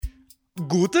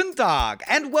Guten Tag,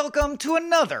 and welcome to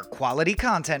another quality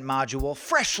content module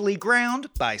freshly ground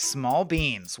by Small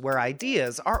Beans, where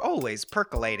ideas are always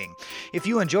percolating. If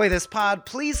you enjoy this pod,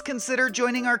 please consider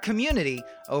joining our community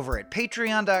over at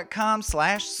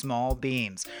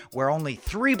patreon.com/smallbeans, where only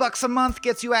 $3 a month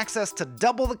gets you access to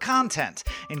double the content,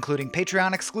 including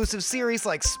Patreon-exclusive series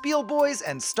like Spiel Boys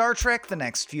and Star Trek: The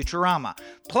Next Futurama,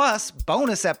 plus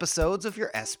bonus episodes of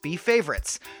your SB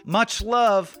favorites. Much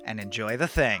love, and enjoy the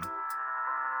thing.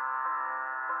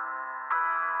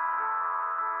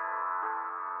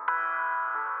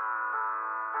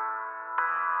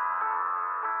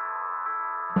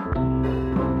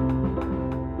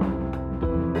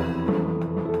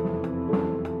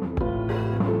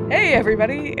 Hey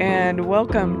everybody, and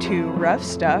welcome to Rough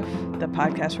Stuff, the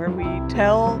podcast where we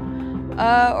tell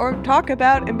or talk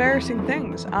about embarrassing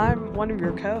things. I'm one of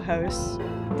your co-hosts,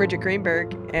 Bridget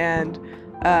Greenberg, and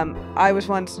I was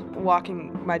once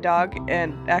walking my dog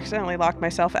and accidentally locked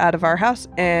myself out of our house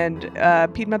and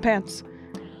peed my pants.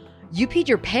 You peed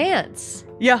your pants?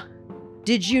 Yeah.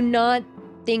 Did you not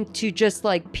think to just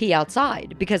like pee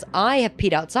outside? Because I have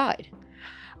peed outside.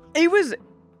 It was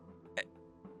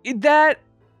that...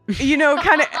 You know,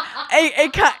 kind of,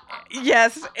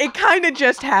 yes, it kind of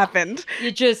just happened.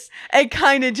 It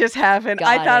kind of just happened.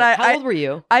 How old were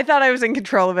you? I thought I was in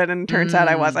control of it, and it turns out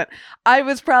I wasn't. I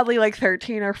was probably like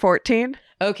 13 or 14.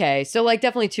 Okay, so like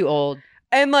definitely too old.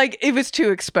 And like, it was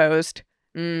too exposed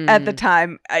at the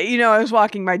time. I was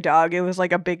walking my dog. It was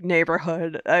like a big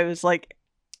neighborhood. I was like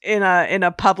in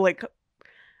a public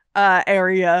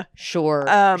area. Sure.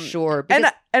 Because...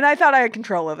 And I thought I had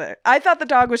control of it. I thought the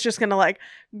dog was just going to like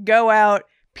go out,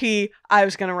 pee. I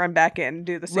was going to run back in and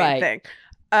do the same thing.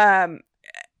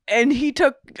 And he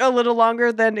took a little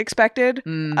longer than expected.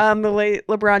 The late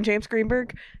LeBron James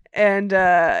Greenberg. And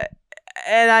I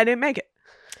didn't make it.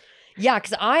 Yeah,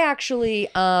 because I actually,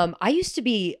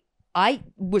 I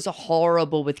was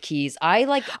horrible with keys.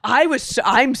 I'm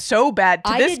so bad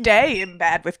to this day. I'm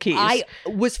bad with keys. I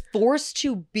was forced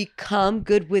to become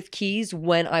good with keys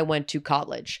when I went to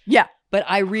college. Yeah. But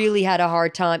I really had a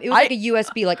hard time. It was like a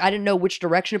USB. Like I didn't know which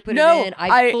direction to put it in.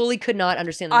 I fully could not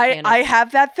understand the mechanics. I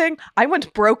have that thing. I once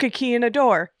broke a key in a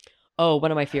door. Oh,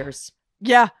 one of my fears.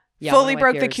 Yeah fully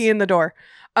broke the key in the door.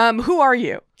 Who are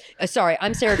you? Sorry,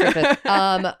 I'm Sarah Griffith.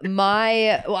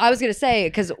 I was going to say,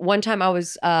 because one time I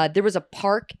was, there was a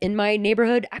park in my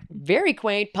neighborhood, very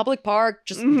quaint, public park,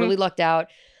 just really lucked out.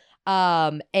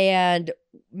 And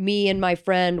me and my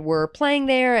friend were playing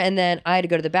there, and then I had to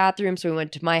go to the bathroom, so we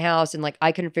went to my house, and like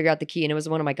I couldn't figure out the key, and it was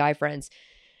one of my guy friends.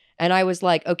 And I was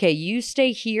like, okay, you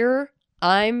stay here.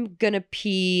 I'm going to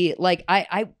pee. Like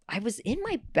I was in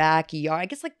my backyard. I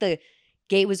guess like the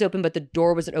gate was open, but the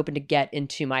door wasn't open to get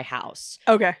into my house.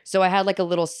 Okay. So I had like a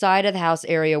little side of the house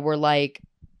area where like,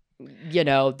 you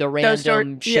know, the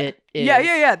random shit is.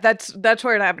 Yeah. That's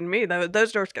where it happened to me.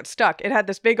 Those doors get stuck. It had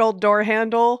this big old door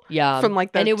handle from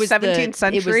like the 17th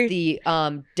century. It was the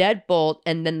deadbolt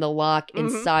and then the lock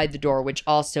inside the door, which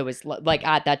also is like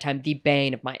at that time the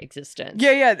bane of my existence.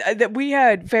 Yeah. We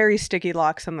had very sticky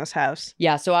locks in this house.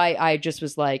 Yeah, so I just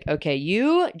was like, okay,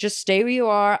 you just stay where you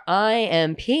are. I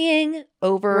am peeing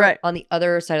over on the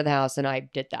other side of the house, and I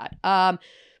did that.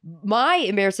 My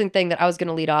embarrassing thing that I was going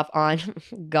to lead off on,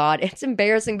 God, it's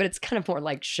embarrassing, but it's kind of more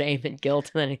like shame and guilt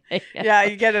than anything else. Yeah,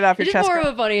 you get it off your chest. It's more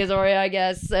of a funny story, I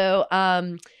guess. So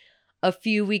a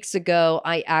few weeks ago,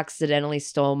 I accidentally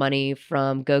stole money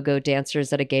from go-go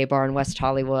dancers at a gay bar in West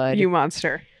Hollywood. You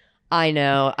monster. I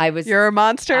know. You're a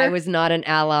monster? I was not an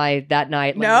ally that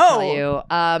night, let me tell you.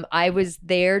 I was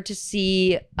there to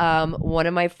see one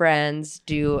of my friends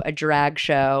do a drag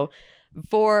show.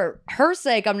 For her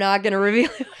sake, I'm not going to reveal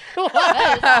who it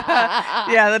was.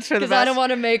 Yeah, that's for the best. Because I don't want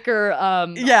to make her...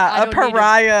 a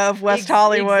pariah of West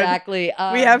Hollywood. Exactly.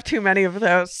 We have too many of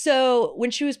those. So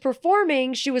when she was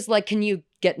performing, she was like, can you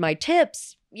get my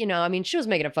tips? You know, I mean, she was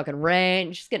making it fucking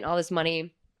rain. She's getting all this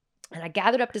money. And I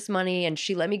gathered up this money, and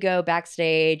she let me go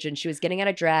backstage, and she was getting out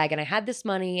of drag, and I had this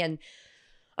money, and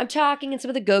I'm talking, and some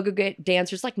of the go-go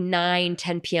dancers, like 9,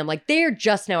 10 p.m., like they're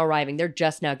just now arriving. They're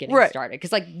just now getting started.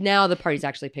 Because like now the party's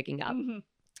actually picking up.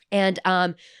 And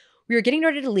we were getting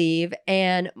ready to leave,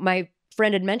 and my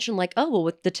friend had mentioned like, oh, well,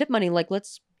 with the tip money, like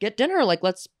let's get dinner. Like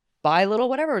let's buy a little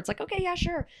whatever. It's like, okay, yeah,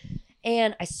 sure.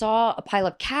 And I saw a pile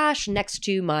of cash next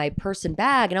to my purse and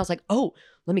bag, and I was like, oh,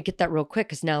 let me get that real quick,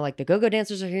 because now like the go-go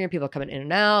dancers are here and people are coming in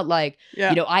and out. Like,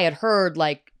 you know, I had heard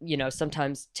like, you know,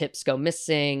 sometimes tips go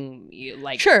missing.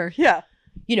 Like, sure, yeah.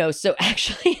 You know, so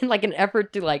actually in like an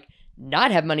effort to like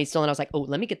not have money stolen, I was like, oh,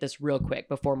 let me get this real quick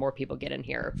before more people get in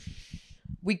here.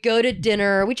 we go to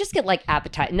dinner. We just get like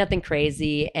appetite, nothing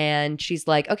crazy. And she's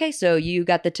like, okay, so you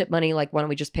got the tip money. Like, why don't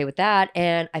we just pay with that?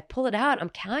 And I pull it out. I'm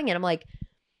counting it. I'm like,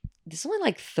 this is only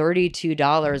like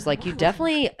 $32. Like, you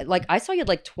definitely, like, I saw you had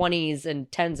like 20s and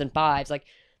 10s and 5s. Like,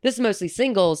 this is mostly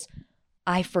singles.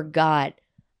 I forgot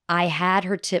I had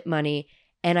her tip money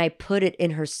and I put it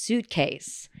in her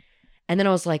suitcase. And then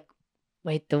I was like,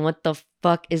 wait, then what the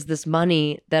fuck is this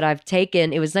money that I've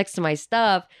taken? It was next to my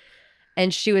stuff.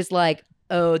 And she was like,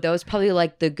 oh, that was probably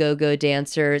like the go-go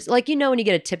dancers. Like, you know, when you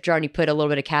get a tip jar and you put a little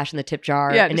bit of cash in the tip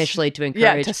jar initially to encourage.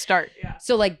 Yeah, to start. Yeah.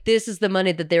 So like, this is the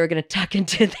money that they were going to tuck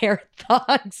into their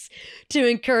thongs to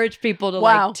encourage people to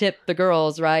like tip the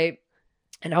girls, right?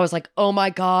 And I was like, oh my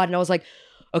God. And I was like,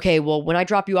 okay, well, when I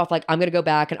drop you off, like, I'm going to go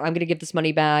back and I'm going to give this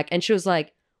money back. And she was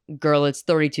like, girl, it's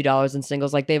 $32 in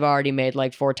singles. Like, they've already made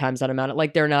like 4 times that amount.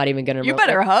 Like, they're not even going to. You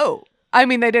better hope. I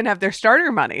mean, they didn't have their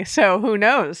starter money, so who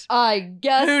knows? I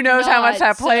guess who knows how much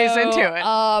that plays into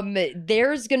it.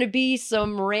 There's gonna be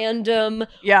some random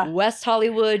West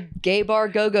Hollywood gay bar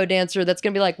go-go dancer that's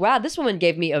gonna be like, wow, this woman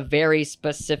gave me a very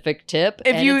specific tip,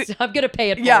 I'm gonna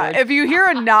pay it forward. If you hear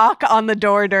a knock on the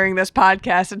door during this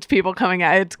podcast, it's people coming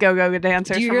out. It's go-go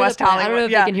dancers from West Hollywood. I don't know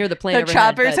if you can hear the plane overhead. The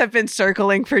choppers have been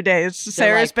circling for days.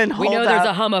 Sarah's been holed up. We know there's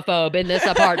a homophobe in this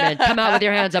apartment. Come out with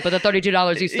your hands up with the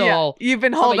 $32 you stole. You've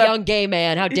been holed up. Young gay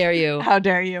man, how dare you? How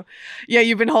dare you? Yeah,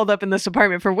 you've been holed up in this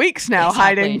apartment for weeks now,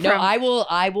 hiding from I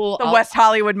will the West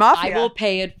Hollywood mafia. I will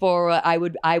pay it for I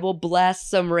will bless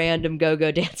some random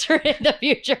go-go dancer in the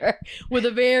future with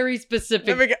a very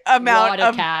specific amount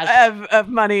of cash of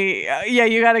money.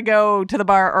 You got to go to the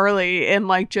bar early and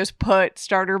like just put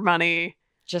starter money.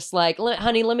 Just like,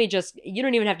 honey, let me just, you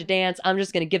don't even have to dance. I'm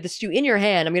just going to give this to you in your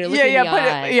hand. I'm going to look in the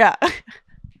eye.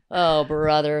 Oh,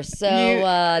 brother. So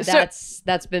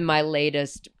that's been my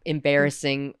latest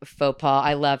embarrassing faux pas.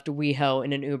 I left WeHo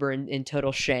in an Uber in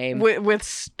total shame.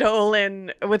 With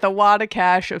a wad of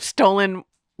cash of stolen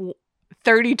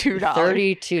 $32.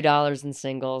 $32 in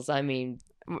singles. I mean,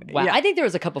 wow. Yeah. I think there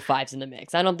was a couple 5s in the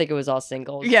mix. I don't think it was all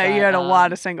singles. Yeah, you had a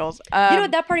lot of singles. You know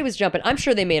what? That party was jumping. I'm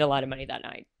sure they made a lot of money that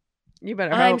night. You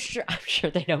better hope. I'm sure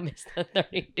they don't miss the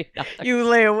 $32. You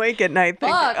lay awake at night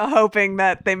hoping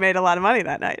that they made a lot of money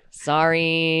that night.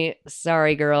 Sorry,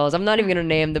 girls. I'm not even going to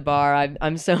name the bar.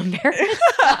 I'm so embarrassed.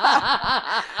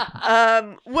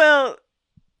 Well,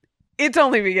 it's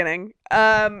only beginning.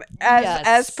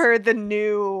 As per the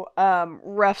new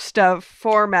Rough Stuff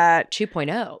format.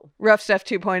 2.0. Rough Stuff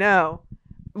 2.0,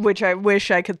 which I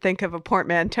wish I could think of a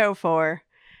portmanteau for.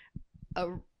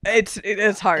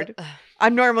 It's hard.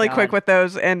 I'm normally quick with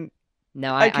those, and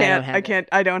no, I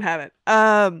don't have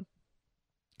it.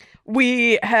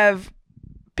 We have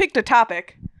picked a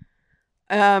topic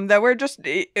that we're just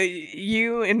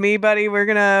you and me, buddy. We're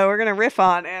gonna riff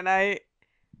on, and I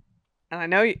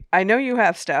know you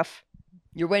have stuff.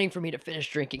 You're waiting for me to finish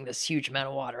drinking this huge amount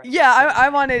of water. Yeah, I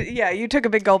wanted. Yeah, you took a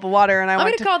big gulp of water, and I'm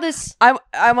going to call this.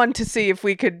 I want to see if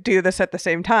we could do this at the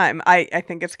same time. I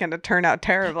think it's going to turn out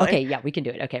terribly. Okay, yeah, we can do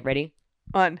it. Okay, ready?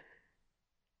 On.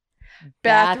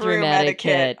 Bathroom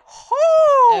etiquette.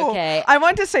 Oh, okay. I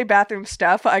want to say bathroom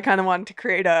stuff. I kind of wanted to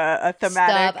create a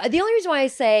thematic. Stuff. The only reason why I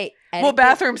say etiquette,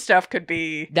 bathroom stuff could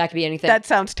be anything. That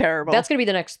sounds terrible. That's gonna be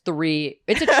the next 3.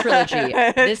 It's a trilogy.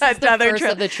 This is the first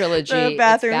of the trilogy. The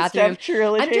bathroom stuff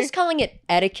trilogy. I'm just calling it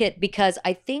etiquette because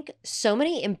I think so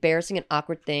many embarrassing and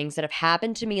awkward things that have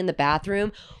happened to me in the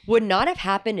bathroom would not have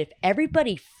happened if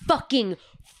everybody fucking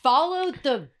followed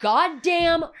the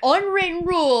goddamn unwritten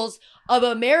rules of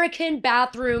American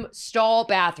stall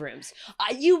bathrooms.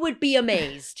 You would be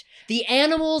amazed. The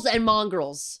animals and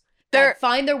mongrels that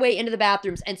find their way into the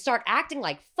bathrooms and start acting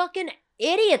like fucking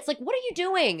idiots. Like, what are you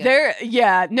doing?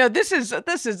 This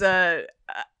is a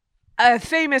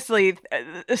famously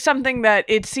something that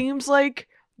it seems like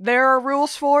there are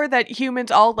rules for that humans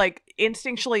all like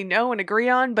instinctually know and agree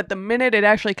on, but the minute it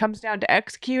actually comes down to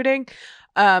executing,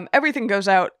 everything goes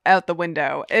out the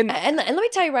window. And let me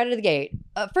tell you right out of the gate.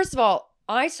 First of all,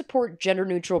 I support gender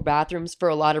neutral bathrooms for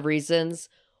a lot of reasons.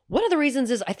 One of the reasons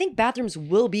is I think bathrooms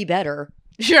will be better.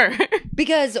 Sure.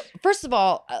 Because first of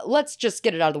all, let's just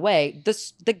get it out of the way.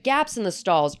 The gaps in the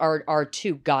stalls are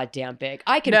too goddamn big.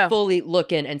 I can fully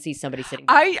look in and see somebody sitting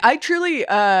down. I truly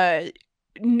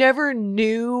never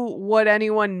knew what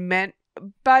anyone meant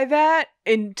by that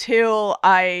until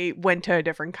I went to a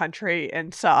different country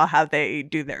and saw how they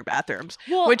do their bathrooms,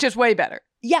 which is way better.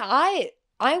 Yeah,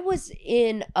 I was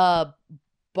in a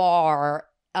bar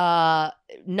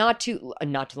not too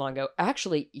long ago,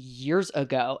 actually years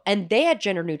ago, and they had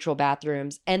gender neutral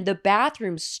bathrooms, and the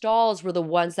bathroom stalls were the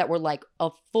ones that were like a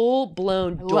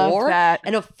full-blown door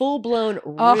and a full-blown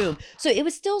room. So it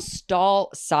was still stall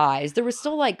size. There was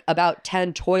still like about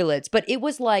 10 toilets, but it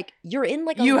was like you're in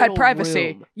like a you had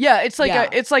privacy room. Yeah, it's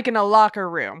like it's like in a locker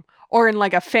room or in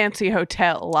like a fancy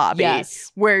hotel lobby.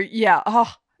 Yes. Where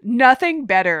nothing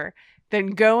better than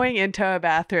going into a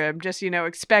bathroom, just,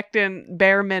 expecting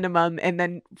bare minimum and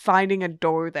then finding a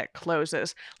door that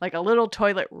closes, like a little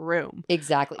toilet room.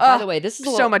 Exactly. By the way, this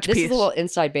is so much this peace. is a little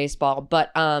inside baseball,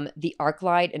 but the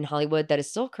ArcLight in Hollywood that is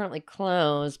still currently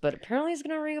closed, but apparently is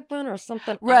going to reopen or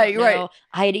something. Right.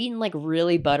 I had eaten like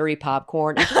really buttery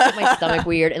popcorn. It just made my stomach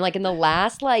weird. And like in the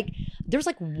last there's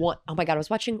like one, oh my God, I was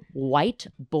watching White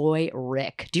Boy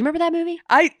Rick. Do you remember that movie?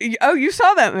 You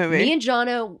saw that movie. Me and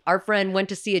Jono, our friend, went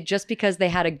to see it just because they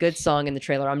had a good song in the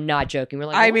trailer. I'm not joking. We're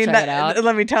like, check it out.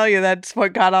 Let me tell you, that's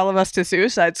what got all of us to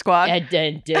Suicide Squad. And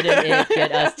didn't it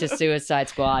get us to Suicide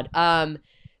Squad?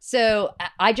 So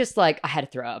I just I had to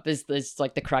throw up. Is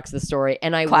like the crux of the story.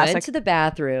 And I went to the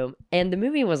bathroom, and the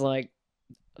movie was like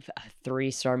a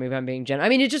 3-star movie. I'm being generous. I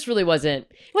mean, it just really wasn't.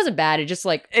 It wasn't bad. It just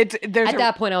at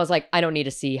that point I was like, I don't need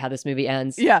to see how this movie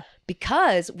ends. Yeah.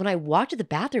 Because when I walked to the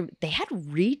bathroom, they had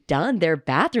redone their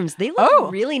bathrooms. They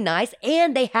looked really nice,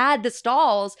 and they had the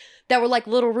stalls that were like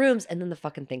little rooms, and then the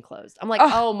fucking thing closed. I'm like,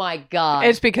 oh my God.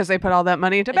 It's because they put all that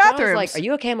money into bathrooms. I was like, are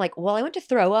you okay? I'm like, well, I went to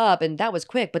throw up, and that was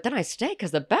quick, but then I stayed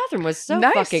because the bathroom was so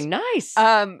fucking nice.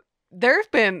 There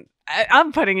have been,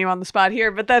 I'm putting you on the spot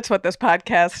here, but that's what this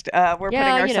podcast, we're putting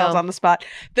ourselves on the spot.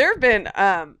 There have been,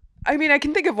 I mean, I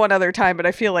can think of one other time, but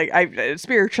I feel like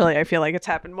spiritually, I feel like it's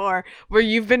happened more, where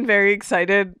you've been very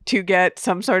excited to get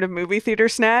some sort of movie theater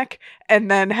snack and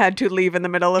then had to leave in the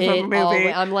middle of a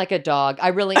movie. I'm like a dog. I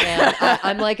really am.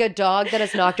 I'm like a dog that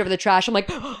has knocked over the trash. I'm like,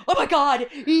 oh my God,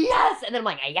 yes! And then I'm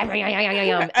like, yum, yum, yum, yum,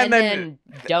 yum. And then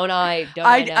don't I know?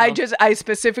 I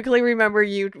specifically remember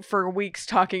you for weeks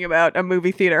talking about a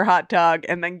movie theater hot dog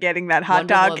and then getting that hot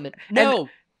dog. Woman. No.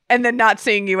 And then not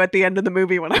seeing you at the end of the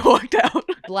movie when I walked out.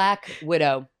 Black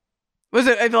Widow. Was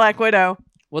it a Black Widow?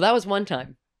 Well, that was one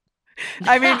time.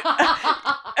 I mean,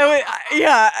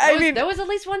 that was at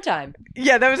least one time.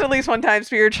 Yeah, that was at least one time.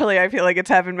 Spiritually, I feel like it's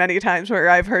happened many times where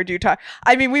I've heard you talk.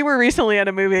 I mean, we were recently at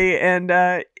a movie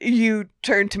and you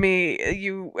turned to me.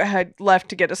 You had left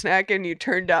to get a snack and you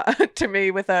turned to me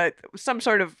with some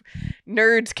sort of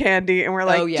Nerds candy and we're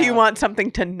like, do you want something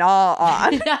to gnaw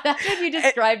on? That's how you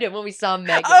described it when we saw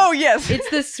Megan. Oh, yes. It's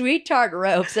the Sweet Tart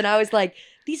ropes. And I was like,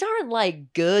 these aren't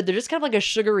like good. They're just kind of like a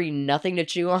sugary nothing to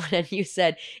chew on. And you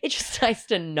said, it's just nice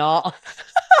to gnaw.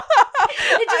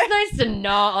 It's just nice to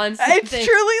gnaw on something. It's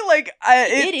truly like...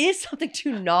 it is something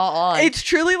to gnaw on. It's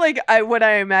truly like what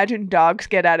I imagine dogs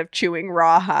get out of chewing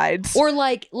raw hides. Or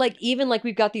like even like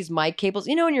we've got these mic cables.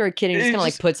 You know when you're a kid and you just kind of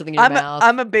like put something in your mouth.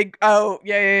 I'm a big... Oh,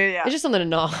 yeah. It's just something to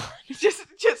gnaw on. just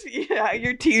yeah,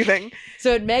 you're teething.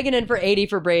 So at Megan and for 80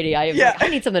 for Brady, I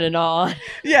need something to gnaw on.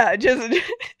 Yeah, just...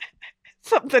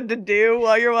 something to do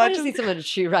while you're watching. I just need something to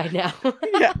chew right now.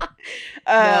 Yeah. No,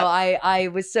 I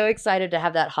was so excited to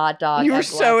have that hot dog. You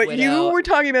were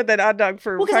talking about that hot dog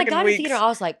for fucking weeks. Because I got in theater, I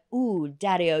was like, ooh,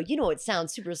 Daddy-o, you know it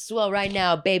sounds super swell right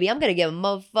now, baby. I'm gonna get a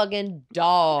motherfucking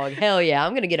dog. Hell yeah,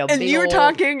 I'm gonna get a big And you were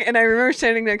talking, and I remember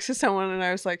standing next to someone, and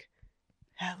I was like,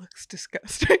 that looks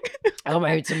disgusting. Oh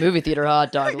my, it's a movie theater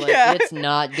hot dog. Like, it's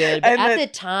not good. But at the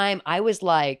time, I was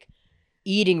like,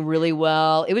 eating really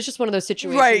well. It was just one of those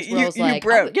situations where I was like,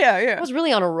 I was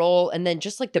really on a roll, and then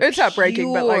just like the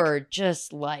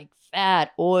just like fat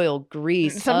oil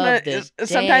grease sometimes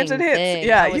it hits. Thing.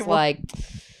 Yeah, I was like,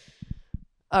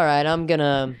 all right, I'm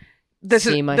gonna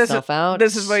see myself out.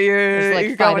 This is what you're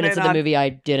like 5 minutes of the movie I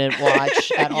didn't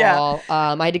watch at all.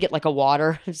 I had to get like a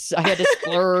water. I had to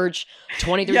splurge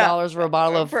 $23 for a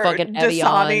bottle of fucking Evian.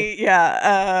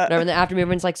 And the after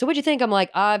movie's like, so what'd you think? I'm like,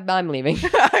 I'm leaving.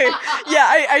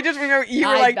 I just remember you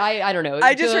were like, I don't know.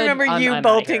 I just remember you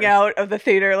bolting out of the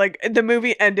theater. Like the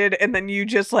movie ended, and then you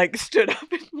just like stood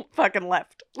up and fucking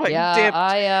left. Like,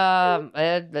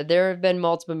 dipped. There have been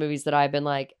multiple movies that I've been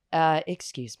like,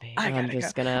 excuse me, I'm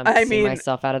just gonna see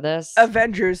myself out of this.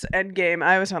 Avengers Endgame,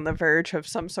 I was on the verge of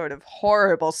some sort of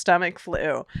horrible stomach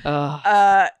flu.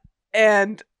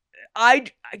 And I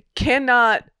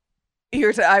cannot.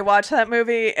 I watched that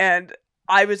movie and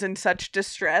I was in such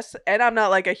distress, and I'm not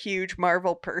like a huge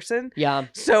Marvel person. Yeah.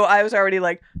 So I was already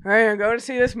like, all right, I'm going to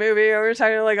see this movie. I was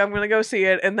like, I'm going to go see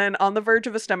it. And then on the verge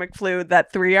of a stomach flu,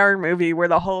 that 3-hour movie where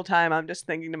the whole time I'm just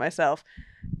thinking to myself,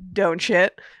 don't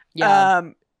shit. Yeah.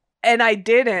 And I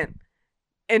didn't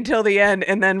until the end,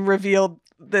 and then revealed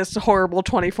this horrible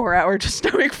 24-hour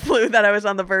stomach flu that I was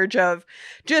on the verge of,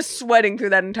 just sweating through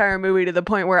that entire movie to the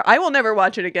point where I will never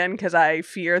watch it again because I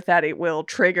fear that it will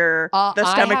trigger the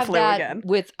stomach I have flu that again.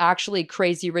 with actually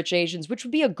Crazy Rich Asians, which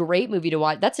would be a great movie to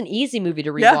watch. That's an easy movie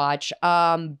to rewatch.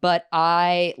 But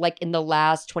I, like, in the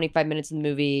last 25 minutes of the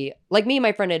movie, like, me and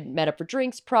my friend had met up for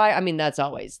drinks prior. I mean, that's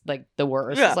always like the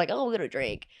worst. Yeah. It's like, oh, we're gonna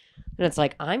drink. And it's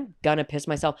like, I'm gonna piss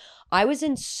myself.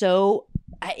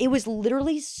 It was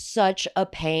literally such a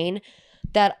pain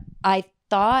that I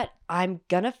thought I'm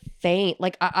gonna faint.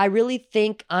 Like, I really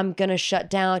think I'm gonna shut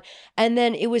down. And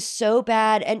then it was so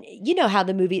bad. And you know how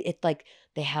the movie, it's like,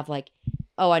 they have like,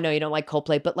 oh, I know you don't like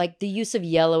Coldplay, but like the use of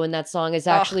yellow in that song is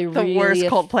actually the really worst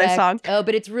Coldplay song. Oh,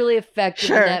 but it's really effective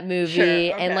Sure, in that movie. sure,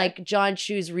 okay. And like John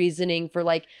Chu's reasoning for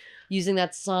like using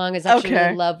that song is actually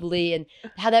really lovely, and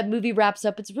how that movie wraps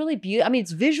up, it's really beautiful. I mean,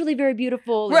 it's visually very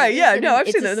beautiful. Right, yeah, no, I've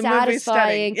it's seen it. The movie's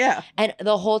stunning. Yeah. And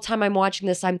the whole time I'm watching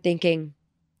this, I'm thinking,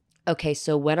 okay,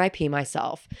 so when I pee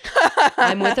myself,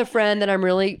 I'm with a friend that I'm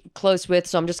really close with,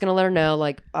 so I'm just gonna let her know,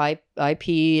 like, I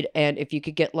peed, and if you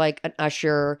could get like an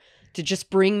usher to just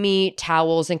bring me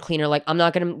towels and cleaner. Like, I'm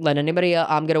not gonna let anybody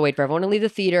I'm gonna wait for everyone to leave the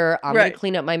theater. I'm gonna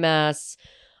clean up my mess.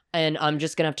 And I'm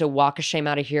just gonna have to walk a shame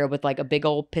out of here with like a big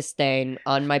old piss stain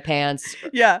on my pants.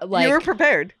 Yeah, like, you were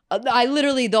prepared. I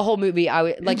literally, the whole movie,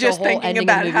 like just the whole thinking ending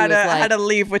about of the movie was how to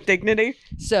leave with dignity.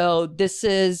 So this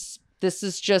is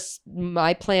just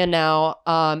my plan now.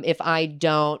 If I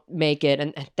don't make it,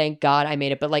 and thank God I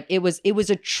made it, but like it was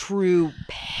a true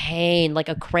pain, like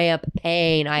a cramp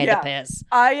pain. I had to piss.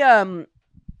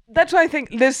 That's why I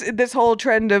think this whole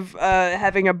trend of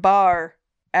having a bar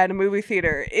at a movie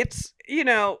theater, it's, you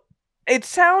know, it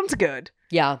sounds good.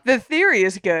 Yeah. The theory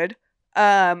is good.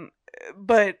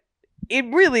 But it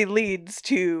really leads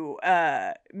to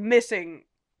missing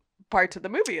parts of the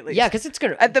movie, at least. Yeah, because it's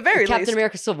gonna, at the very Captain least.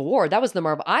 America Civil War, that was the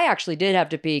Marvel. I actually did have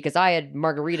to pee because I had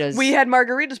margaritas. We had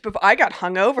margaritas before. I got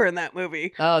hungover in that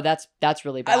movie. Oh, that's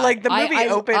really bad. Like, the movie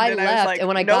opened and I was like, and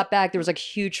when I nope. got back, there was like a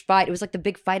huge fight. It was like the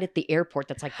big fight at the airport.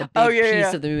 That's like the big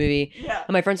piece of the movie. Yeah.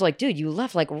 And my friends were like, dude, you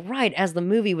left like right as the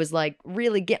movie was like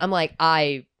really I'm like,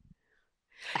 I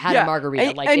had a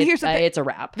margarita. And here's the thing. It's a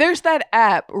wrap. There's that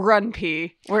app, Run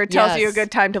Pee, where it tells you a good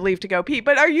time to leave to go pee.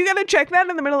 But are you going to check that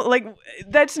in the middle? Like,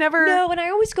 that's never... No, and I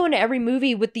always go into every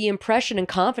movie with the impression and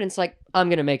confidence, like, I'm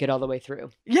going to make it all the way through.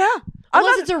 Yeah.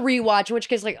 Unless it's a rewatch, in which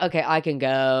case, like, okay, I can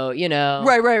go, you know.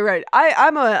 Right. Or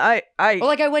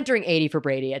like I went during 80 for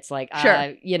Brady. It's like,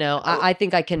 sure. You know, I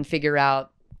think I can figure out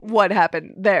what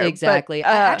happened there. Exactly. But,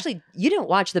 actually, you didn't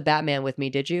watch The Batman with me,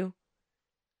 did you?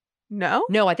 No?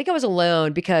 No, I think I was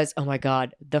alone because, oh my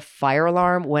God, the fire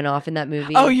alarm went off in that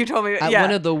movie. Oh, you told me. At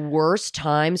one of the worst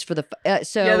times for the...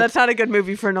 yeah, that's not a good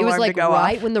movie for an alarm to go off. It was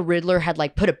like right when the Riddler had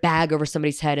like put a bag over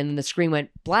somebody's head and then the screen went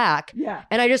black. Yeah.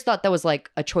 And I just thought that was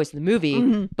like a choice in the movie.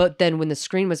 Mm-hmm. But then when the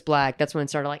screen was black, that's when it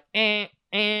started like...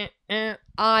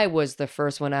 I was the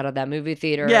first one out of that movie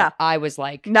theater. Yeah. I was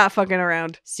like... Not fucking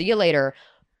around. See you later.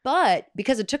 But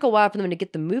because it took a while for them to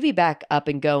get the movie back up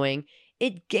and going...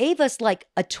 It gave us like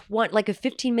a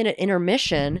 15-minute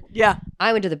intermission. Yeah.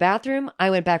 I went to the bathroom.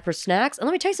 I went back for snacks. And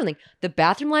let me tell you something. The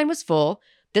bathroom line was full.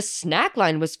 The snack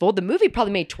line was full. The movie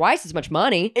probably made twice as much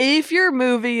money. If your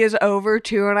movie is over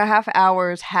 2.5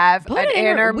 hours, have an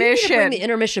intermission. We need to bring the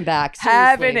intermission back. Seriously.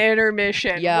 Have an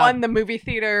intermission. Yeah. One, the movie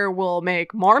theater will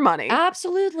make more money.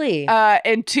 Absolutely.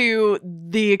 And two,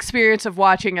 the experience of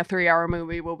watching a 3-hour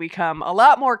movie will become a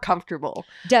lot more comfortable.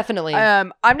 Definitely.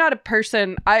 I'm not a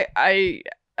person. I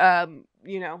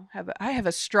have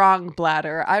a strong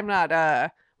bladder. I'm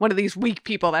not one of these weak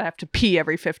people that have to pee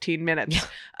every 15 minutes.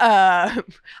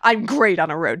 I'm great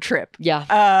on a road trip.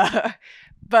 Yeah.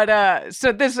 But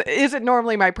so this isn't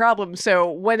normally my problem. So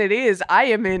when it is, I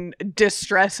am in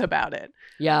distress about it.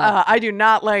 Yeah. I do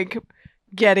not like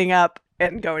getting up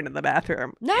and going to the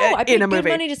bathroom. No, I paid in a good movie.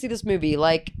 money to see this movie.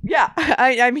 Like, yeah,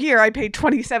 I'm here. I paid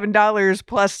 $27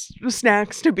 plus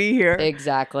snacks to be here.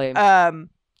 Exactly.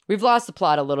 We've lost the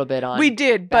plot a little bit on we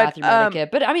did, bathroom etiquette.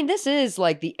 But I mean, this is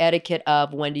like the etiquette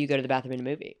of when do you go to the bathroom in a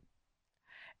movie?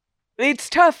 It's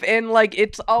tough, and like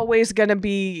it's always gonna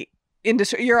be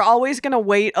you're always gonna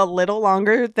wait a little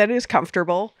longer than is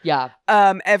comfortable. Yeah.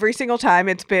 Every single time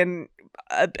it's been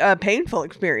a painful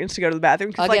experience to go to the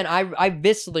bathroom. Again, I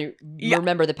viscerally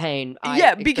remember the pain.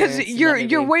 Because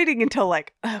you're waiting until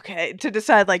like, okay, to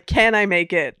decide like, can I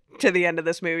make it to the end of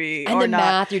this movie and or the not?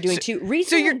 Math you're doing too. Recently,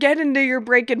 so you're getting to your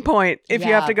breaking point if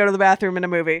you have to go to the bathroom in a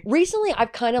movie. Recently,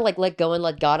 I've kind of like let go and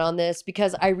let God on this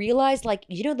because I realized like,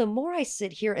 you know, the more I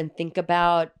sit here and think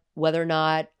about whether or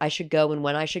not I should go and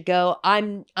when I should go,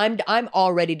 I'm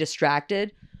already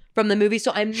distracted from the movie.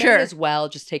 So I may Sure. as well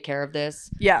just take care of this.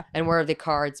 Yeah. And where the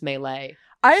cards may lay.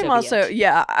 I So am be also,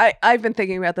 it. I've been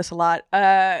thinking about this a lot.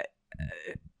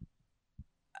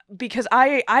 Because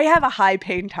I have a high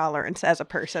pain tolerance as a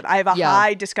person. I have a Yeah.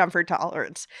 high discomfort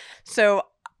tolerance. So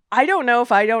I don't know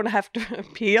if I don't have to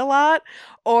pee a lot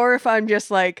or if I'm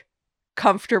just like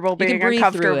comfortable You can being breathe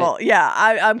through uncomfortable. Yeah,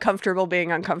 I'm comfortable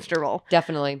being uncomfortable.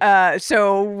 Definitely.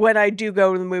 So when I do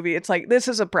go to the movie, it's like, this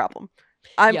is a problem.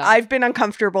 Yeah. I've been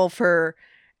uncomfortable for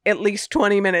at least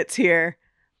 20 minutes here.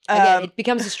 Again, it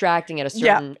becomes distracting at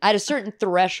a certain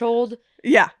threshold.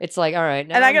 Yeah. It's like, all right,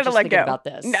 now And I I'm gotta just let thinking go about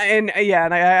this. and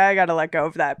I gotta let go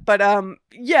of that. But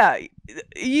yeah,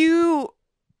 you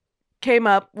came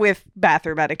up with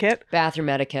bathroom etiquette. Bathroom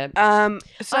etiquette. So I'm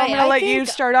gonna let you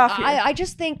start off here. I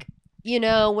just think,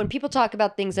 when people talk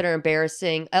about things that are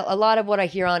embarrassing, a lot of what I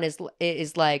hear on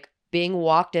is like being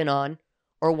walked in on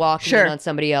or walking in on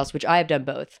somebody else, which I have done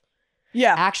both.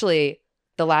 Yeah. Actually,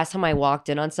 the last time I walked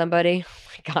in on somebody,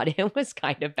 oh my God, it was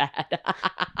kind of bad.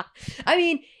 I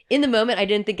mean, in the moment, I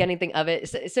didn't think anything of it.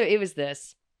 So it was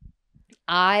this.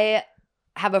 I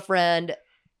have a friend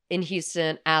in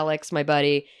Houston, Alex, my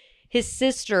buddy. His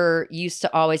sister used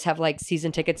to always have like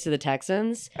season tickets to the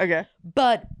Texans. Okay.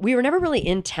 But we were never really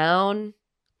in town,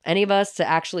 any of us, to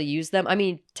actually use them. I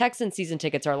mean, Texan season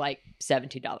tickets are like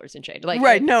 $17 and change. Like,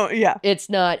 right. No. Yeah. It's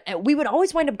not. We would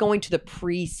always wind up going to the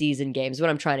preseason games, what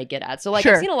I'm trying to get at. So like,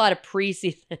 Sure. I've seen a lot of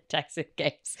preseason Texan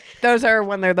games. Those are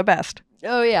when they're the best.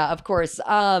 Oh yeah, of course.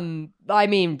 I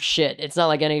mean, shit. It's not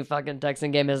like any fucking Texan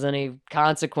game has any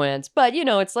consequence, but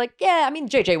it's like, yeah. I mean,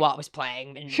 JJ Watt was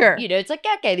playing, and Sure. it's like,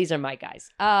 okay, these are my guys.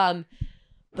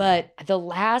 But the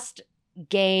last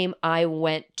game I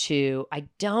went to, I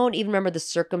don't even remember the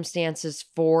circumstances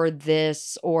for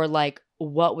this or like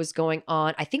what was going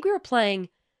on. I think we were playing,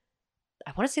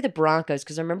 I want to say the Broncos,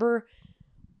 because I remember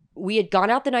we had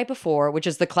gone out the night before, which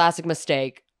is the classic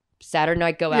mistake. Saturday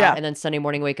night go out and then Sunday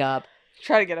morning wake up.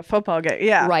 Try to get a football game.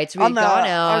 Yeah. Right. So we had gone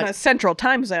out. On a central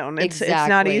time zone. It's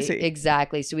not easy.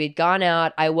 Exactly. So we had gone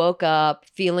out. I woke up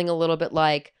feeling a little bit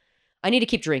like I need to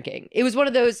keep drinking. It was one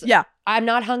of those. Yeah. I'm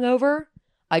not hungover.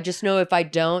 I just know if I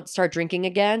don't start drinking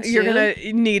again soon, you're going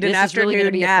to need an this is really afternoon going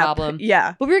to be nap. a problem.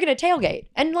 Yeah. But we were going to tailgate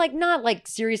and like not like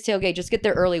serious tailgate. Just get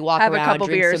there early, walk Have a around, couple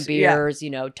drink beers, some beers,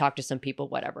 talk to some people,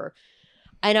 whatever.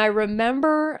 And I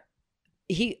remember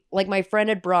my friend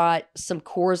had brought some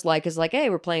Coors Light because like, hey,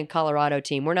 we're playing Colorado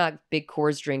team. We're not big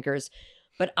Coors drinkers.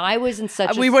 But I was in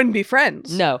such we wouldn't be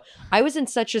friends. No. I was in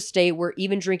such a state where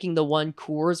even drinking the one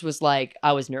Coors was like,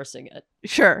 I was nursing it.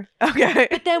 Sure. Okay.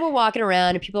 But then we're walking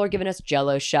around and people are giving us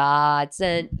Jello shots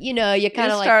and, you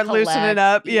kind of like start loosening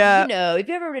up. Yeah. If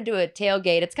you ever been to a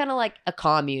tailgate, it's kind of like a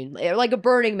commune, or like a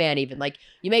Burning Man even. Like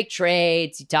you make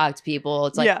trades, you talk to people.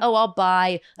 It's like, oh, I'll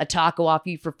buy a taco off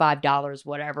you for $5,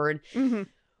 whatever. And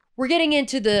we're getting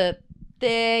into the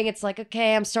thing. It's like,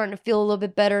 okay, I'm starting to feel a little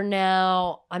bit better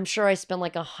now. I'm sure I spent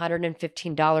like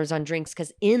 $115 on drinks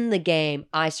because in the game,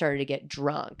 I started to get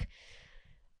drunk.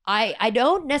 I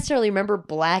don't necessarily remember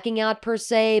blacking out per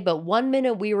se, but 1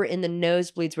 minute we were in the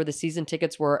nosebleeds where the season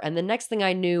tickets were. And the next thing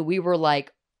I knew, we were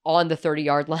like on the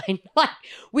 30-yard line. Like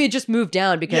we had just moved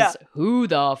down because who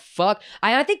the fuck?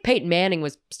 I think Peyton Manning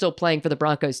was still playing for the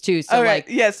Broncos too. So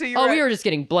okay. So you're we were just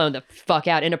getting blown the fuck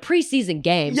out in a preseason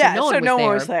game. Yeah, so no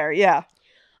one was there. Yeah.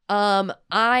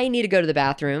 I need to go to the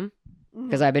bathroom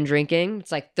because I've been drinking.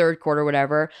 It's like third quarter,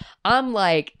 whatever. I'm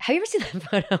like, have you ever seen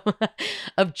that photo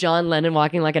of John Lennon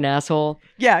walking like an asshole?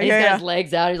 Yeah, and he's got his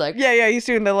legs out. He's like, he's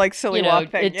doing the like silly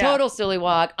walk thing. Total silly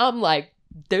walk. I'm like,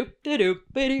 doop doop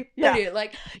doop doop.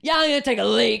 Like, I'm gonna take a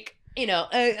leak.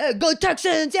 Go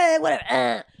Texans,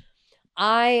 whatever.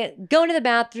 I go into the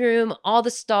bathroom, all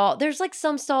the stalls. There's like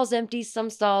some stalls empty, some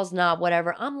stalls not,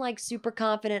 whatever. I'm like super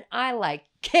confident. I like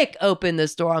kick open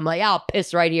this door. I'm like, I'll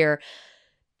piss right here.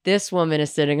 This woman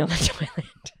is sitting on the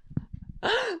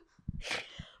toilet.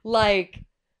 Like,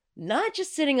 not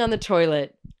just sitting on the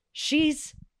toilet.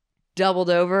 She's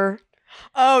doubled over.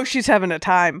 Oh, she's having a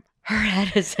time. Her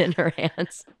head is in her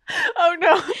hands. Oh,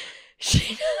 no.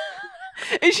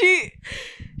 Is she?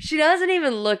 She doesn't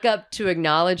even look up to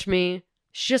acknowledge me.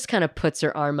 She just kind of puts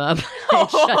her arm up and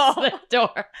shuts the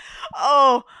door.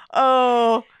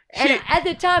 Oh. And at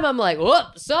the time, I'm like,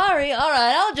 whoop, sorry. All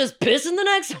right, I'll just piss in the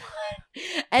next one.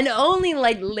 And only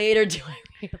like later do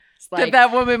I realize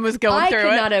that woman was going through it. I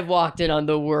could not have walked in on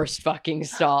the worst fucking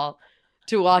stall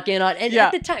to walk in on. And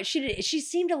at the time, she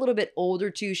seemed a little bit older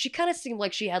too. She kind of seemed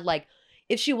like she had like,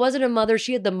 if she wasn't a mother,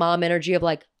 she had the mom energy of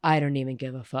like, I don't even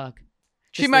give a fuck.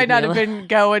 She might not have been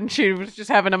going. She was just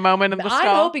having a moment in the stall.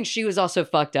 I'm hoping she was also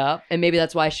fucked up. And maybe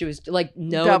that's why she was like,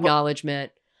 no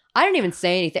acknowledgement. I didn't even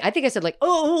say anything. I think I said like,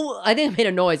 oh, I think I made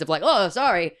a noise of like, oh,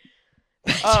 sorry.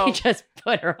 But she just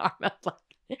put her arm up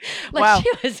like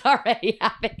she was already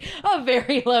having a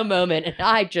very low moment, and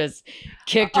I just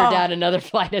kicked her down another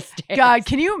flight of stairs. God,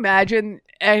 can you imagine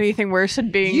anything worse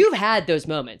than being? You've had those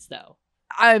moments though.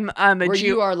 I'm a where Jew.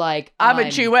 You are like I'm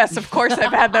a Jewess. Of course,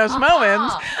 I've had those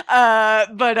moments.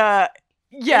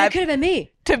 Yeah, it could have been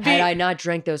me. Had I not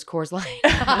drank those Coors Light.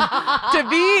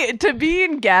 to be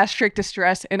in gastric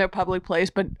distress in a public place,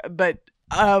 but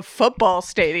a football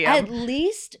stadium. At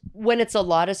least when it's a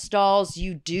lot of stalls,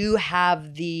 you do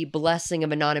have the blessing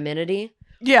of anonymity.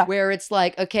 Yeah. Where it's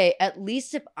like, okay, at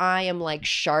least if I am like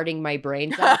sharding my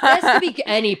brains out, this could be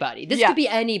anybody. This could be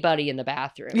anybody in the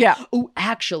bathroom. Yeah. Oh,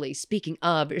 actually, speaking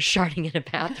of sharding in a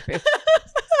bathroom.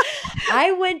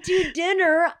 I went to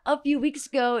dinner a few weeks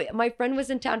ago. My friend was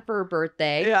in town for her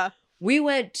birthday. Yeah. We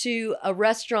went to a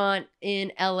restaurant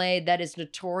in LA that is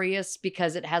notorious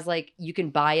because it has like, you can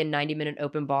buy a 90-minute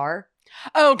open bar.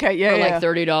 Oh, okay. Yeah. For yeah.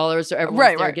 like $30. So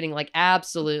everyone's there getting like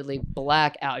absolutely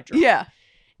blackout drunk. Yeah.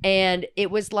 And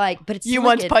it was like, but it's you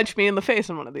like once punched me in the face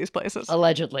in one of these places.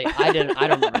 Allegedly. I don't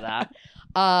remember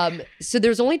that. So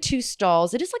there's only 2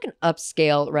 stalls. It is like an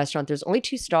upscale restaurant. There's only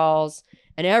 2 stalls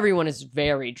and everyone is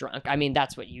very drunk. I mean,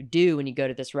 that's what you do when you go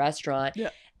to this restaurant. Yeah.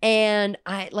 And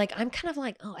I'm kind of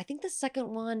like, oh, I think the second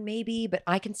one maybe, but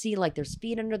I can see like there's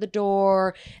feet under the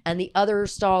door and the other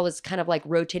stall is kind of like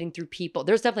rotating through people.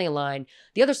 There's definitely a line.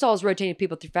 The other stall is rotating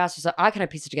people through faster. So I kind of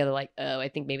piece it together like, oh, I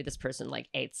think maybe this person like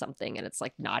ate something and it's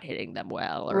like not hitting them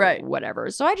well or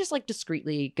whatever. So I just like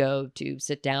discreetly go to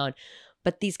sit down.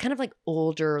 But these kind of like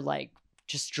older, like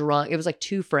just drunk. It was like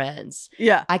 2 friends.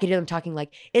 Yeah. I could hear them talking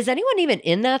like, is anyone even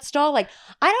in that stall? Like,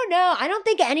 I don't know. I don't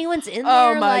think anyone's in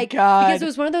Oh there. my God. Because it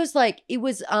was one of those like, it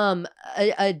was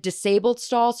a disabled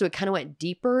stall. So it kind of went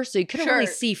deeper. So you couldn't really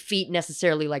see feet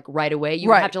necessarily like right away. You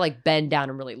would have to like bend down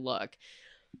and really look.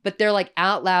 But they're like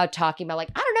out loud talking about like,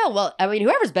 I don't know. Well, I mean,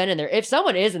 whoever's been in there, if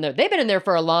someone is in there, they've been in there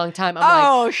for a long time.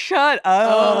 I'm like, shut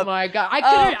up. Oh my God.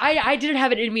 I didn't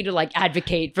have it in me to like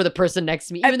advocate for the person next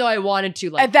to me, even though I wanted to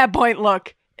like. At that point,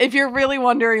 look. If you're really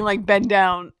wondering, like, bend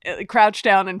down, crouch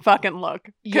down, and fucking look.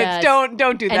 Because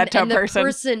don't do that to a person. And the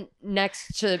person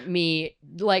next to me,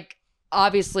 like,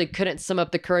 obviously couldn't sum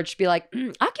up the courage to be like,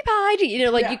 occupied. You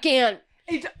know, like, you can't.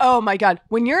 Oh, my God.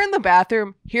 When you're in the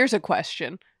bathroom, here's a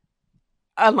question.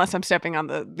 Unless I'm stepping on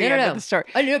the end of the story.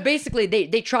 I know. Basically,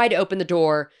 they tried to open the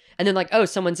door. And then like, oh,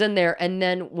 someone's in there. And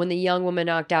then when the young woman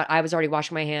knocked out, I was already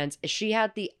washing my hands. She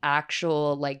had the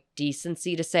actual like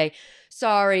decency to say,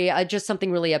 sorry, just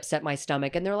something really upset my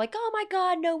stomach. And they're like, oh my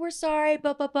God, no, we're sorry,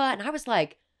 blah, blah, blah. And I was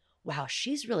like, wow,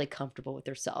 she's really comfortable with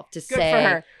herself to say, for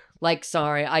her. Like,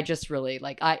 sorry, I just really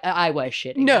like, I was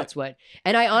shitting. No. That's what.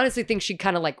 And I honestly think she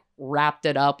kind of like wrapped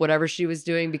it up, whatever she was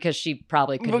doing, because she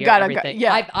probably couldn't hear everything.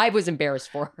 Yeah. I was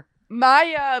embarrassed for her.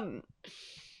 My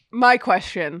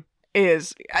question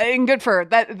is, and good for her.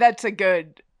 That's a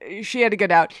good. She had a good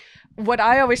out. What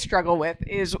I always struggle with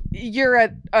is you're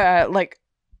at like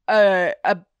a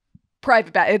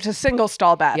private bath. It's a single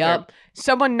stall bathroom. Yep.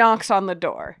 Someone knocks on the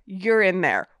door. You're in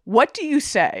there. What do you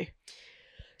say?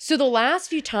 So the last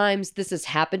few times this has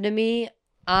happened to me,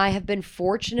 I have been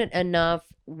fortunate enough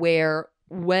where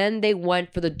when they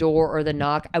went for the door or the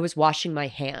knock, I was washing my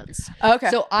hands. Okay.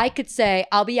 So I could say,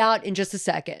 I'll be out in just a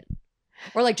second.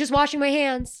 Or like just washing my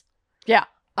hands. Yeah.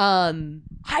 I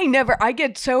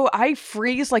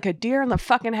freeze like a deer in the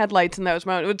fucking headlights in those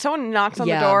moments. When someone knocks on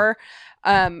the door,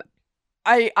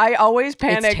 I always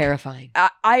panic. It's terrifying.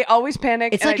 I always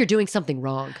panic. It's like you're doing something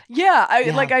wrong. Yeah,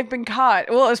 like I've been caught.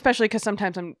 Well, especially because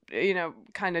sometimes I'm,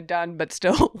 kind of done, but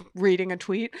still reading a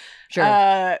tweet.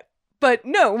 Sure. But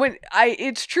no,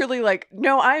 it's truly like,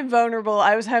 no, I'm vulnerable.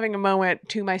 I was having a moment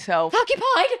to myself.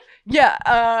 Occupied.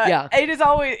 Yeah.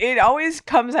 It always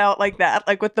comes out like that,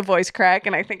 like with the voice crack.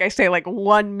 And I think I say like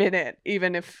 1 minute,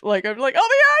 even if like, I'm like, I'll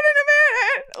be out in a minute.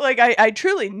 Like I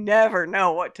truly never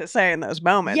know what to say in those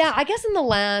moments. Yeah. I guess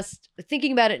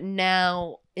thinking about it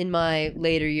now in my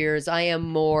later years, I am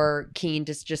more keen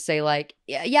to just say like,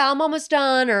 yeah, I'm almost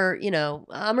done, or,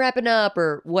 I'm wrapping up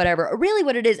or whatever. Really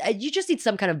what it is, you just need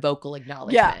some kind of vocal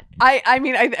acknowledgement. Yeah. I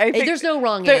mean, I think there's no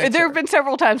wrong answer. There have been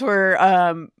several times where,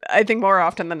 I think more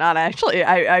often than not, actually,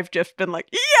 I've just been like,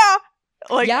 yeah.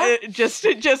 Like, just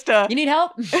you need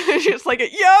help? Just like,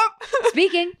 yep.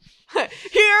 Speaking.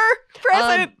 Here,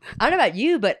 present. I don't know about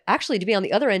you, but actually to be on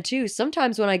the other end too,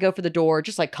 sometimes when I go for the door,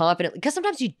 just like confidently, because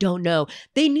sometimes you don't know,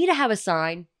 they need to have a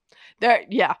sign. There,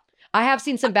 yeah. I have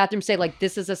seen some bathrooms say like,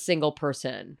 this is a single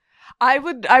person. I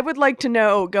would like to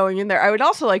know going in there. I would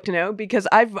also like to know, because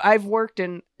I've worked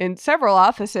in several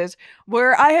offices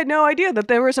where I had no idea that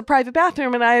there was a private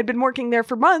bathroom, and I had been working there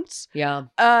for months. Yeah.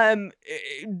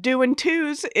 Doing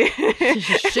twos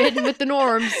Shitting with the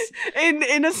norms.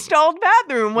 In a stalled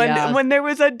bathroom when there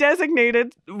was a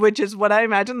designated, which is what I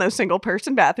imagine those single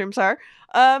person bathrooms are,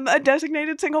 a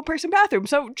designated single person bathroom.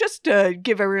 So just to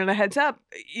give everyone a heads up,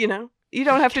 you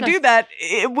don't have to do that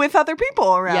with other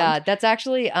people around. Yeah, that's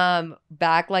actually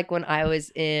back like when I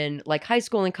was in like high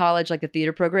school and college, like the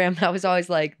theater program. I was always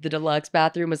like the deluxe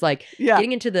bathroom was like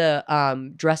getting into the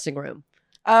dressing room.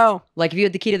 Oh, like if you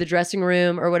had the key to the dressing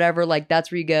room or whatever, like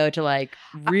that's where you go to like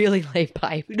really lay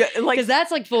pipe. Because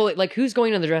that's like full. Like who's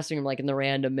going to the dressing room like in the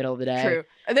random middle of the day? True.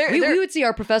 We would see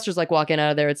our professors like walking out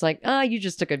of there. It's like, you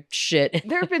just took a shit.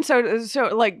 There have been so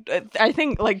like I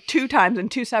think like 2 times in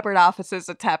 2 separate offices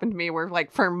it's happened to me where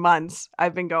like for months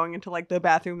I've been going into like the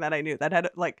bathroom that I knew that had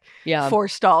like 4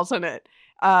 stalls in it,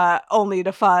 only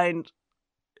to find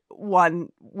one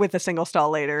with a single stall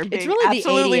later. It's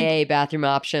really the ADA bathroom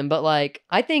option, but like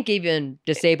I think even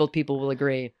disabled people will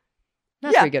agree.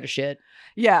 That's where you go to shit.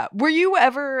 Yeah. Were you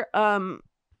ever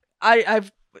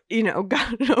I've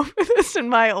gotten over this in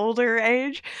my older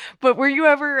age, but were you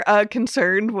ever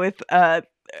concerned with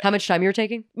how much time you were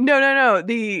taking? No.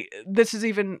 This is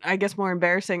even, I guess, more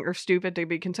embarrassing or stupid to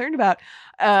be concerned about.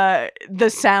 The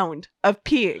sound of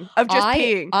peeing, of just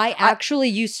peeing. I actually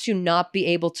used to not be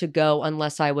able to go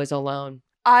unless I was alone.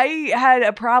 I had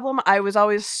a problem. I was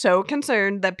always so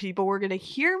concerned that people were going to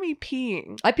hear me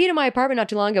peeing. I peed in my apartment not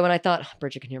too long ago and I thought,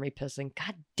 Bridget can hear me pissing.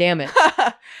 God damn it.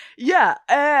 Yeah.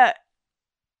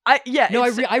 I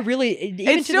really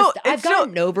I've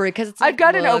gotten over it because it's like, I've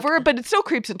gotten over it, but it still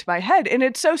creeps into my head and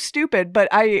it's so stupid. But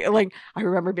I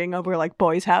remember being over like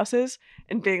boys' houses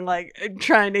and being like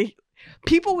trying to.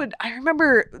 I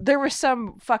remember there was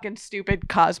some fucking stupid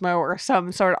Cosmo or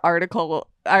some sort of article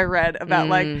I read about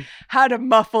like how to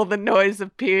muffle the noise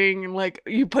of peeing, and like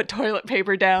you put toilet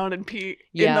paper down and pee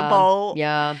in the bowl.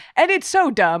 Yeah. And it's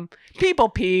so dumb. People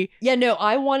pee. Yeah, no,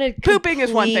 I wanted pooping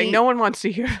is one thing. No one wants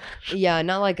to hear. Yeah,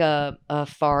 not like a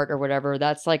fart or whatever.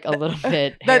 That's like a little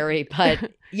bit hairy,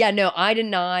 but yeah, no, I did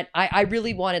not. I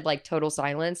really wanted like total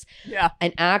silence. Yeah.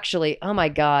 And actually, oh my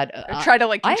God. I try to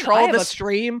like control the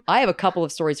stream. I have a couple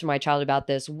of stories from my childhood about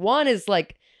this. One is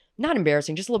like not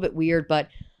embarrassing, just a little bit weird, but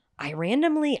I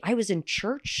was in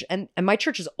church and my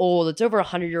church is old. It's over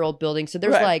 100-year-old building. So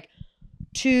there's like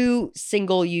 2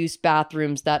 single-use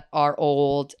bathrooms that are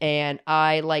old, and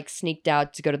I like sneaked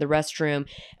out to go to the restroom.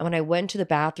 And when I went to the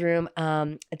bathroom,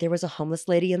 there was a homeless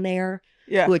lady in there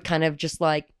who had kind of just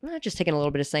like just taken a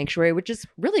little bit of sanctuary, which is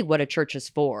really what a church is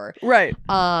for, right?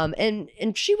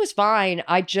 And she was fine.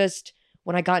 I just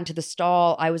when I got into the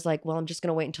stall, I was like, well, I'm just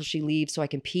gonna wait until she leaves so I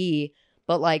can pee.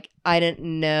 But like I didn't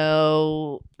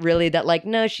know really that like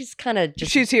no, she's kind of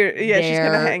just she's here. Yeah, she's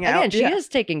gonna hang out. Again, she is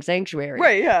taking sanctuary,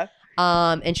 right? Yeah.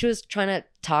 And she was trying to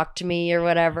talk to me or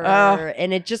whatever,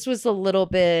 and it just was a little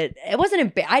bit. It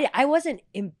wasn't. I wasn't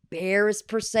embarrassed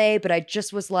per se, but I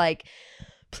just was like,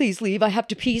 "Please leave. I have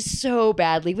to pee so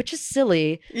badly," which is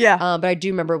silly. Yeah. But I do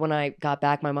remember when I got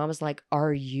back, my mom was like,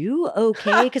 "Are you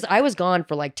okay?" Because I was gone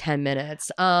for like 10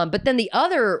 minutes. But then the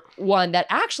other one that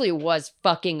actually was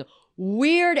fucking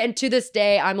weird, and to this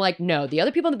day, I'm like, no, the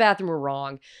other people in the bathroom were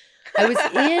wrong. I was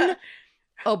in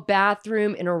a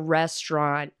bathroom in a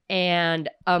restaurant, and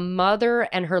a mother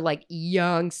and her like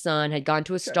young son had gone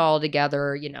to a stall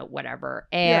together, whatever.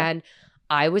 And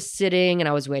I was sitting and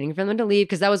I was waiting for them to leave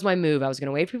because that was my move. I was going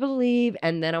to wait for people to leave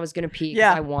and then I was going to pee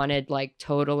because I wanted like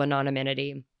total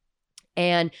anonymity.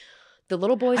 And the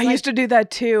little boys I used to do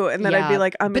that too. And then I'd be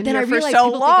like, I'm in here for so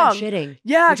long. Think I'm shitting,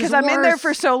 yeah, because I'm in there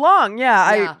for so long.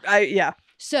 Yeah.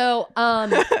 So,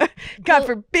 God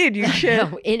forbid you shit.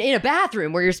 In a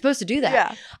bathroom where you're supposed to do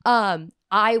that. Yeah.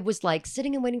 I was like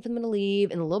sitting and waiting for them to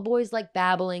leave, and the little boy's like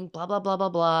babbling, blah, blah, blah, blah,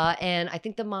 blah. And I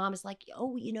think the mom is like,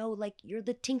 oh, like you're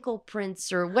the Tinkle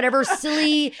Prince or whatever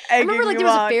silly. I remember like there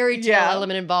was a fairy tale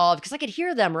element involved because I could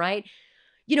hear them, right?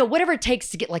 Whatever it takes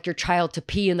to get like your child to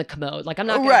pee in the commode. Like I'm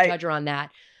not going to judge her on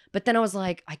that. But then I was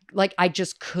like, I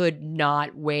just could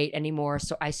not wait anymore.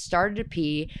 So I started to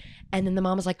pee. And then the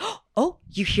mom was like, oh,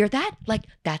 you hear that? Like,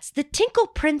 that's the Tinkle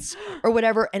Prince or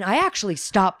whatever. And I actually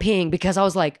stopped peeing because I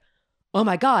was like, oh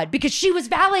my God, because she was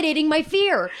validating my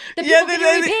fear that people could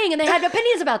hear me peeing and they had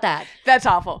opinions about that. That's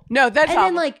awful. No, that's awful. And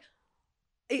then like,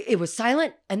 it was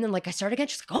silent. And then like I started again.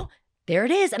 She's like, oh, there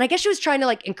it is. And I guess she was trying to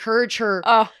like encourage her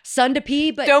son to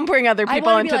pee. But don't bring other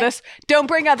people into this. Don't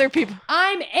bring other people.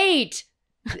 I'm 8.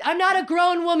 I'm not a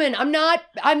grown woman.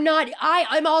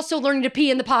 I'm also learning to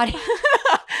pee in the potty.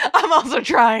 I'm also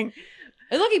trying.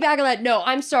 And looking back on that, no,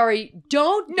 I'm sorry.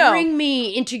 Don't bring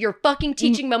me into your fucking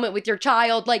teaching moment with your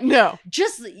child. Like, no.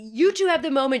 Just, you two have the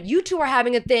moment. You two are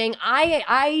having a thing.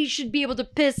 I should be able to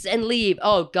piss and leave.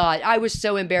 Oh, God. I was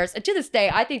so embarrassed. And to this day,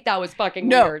 I think that was fucking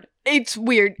weird. It's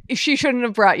weird. She shouldn't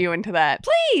have brought you into that.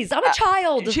 Please, I'm a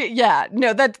child.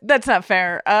 That's not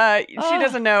fair. She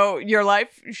doesn't know your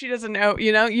life. She doesn't know,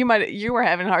 you were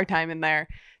having a hard time in there.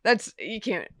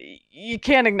 You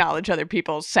can't acknowledge other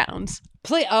people's sounds.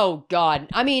 Oh God.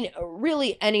 I mean,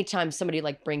 really, anytime somebody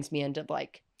like brings me into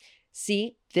like,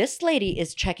 see, this lady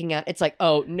is checking out. It's like,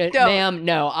 oh, no, ma'am,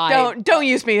 no, don't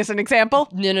use me as an example.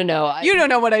 No. You don't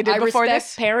know what I did before this. I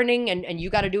respect parenting and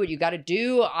you got to do what you got to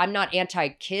do. I'm not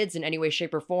anti-kids in any way,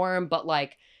 shape, or form, but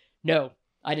like, no.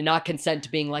 I did not consent to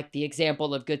being like the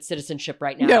example of good citizenship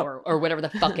right now, or whatever the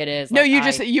fuck it is. No,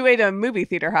 like, you ate a movie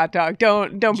theater hot dog.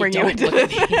 Don't bring you into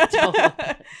this.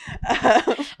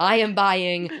 I am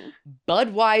buying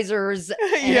Budweisers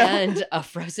and a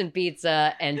frozen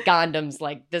pizza and condoms.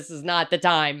 Like, this is not the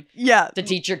time. To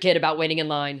teach your kid about waiting in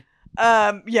line.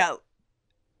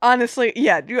 Honestly,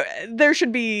 there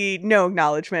should be no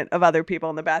acknowledgement of other people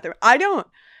in the bathroom. I don't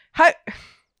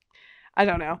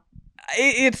know.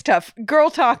 It's tough. Girl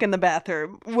talk in the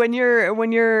bathroom when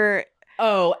you're.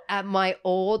 Oh, at my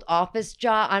old office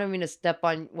job. I don't mean to step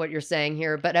on what you're saying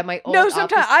here, but at my old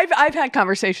sometimes I've had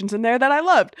conversations in there that I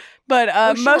loved, but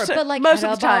most of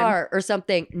the time or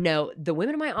something. No, the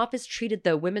women in my office treated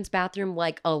the women's bathroom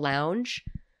like a lounge,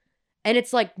 and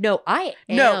it's like, no, I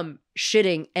am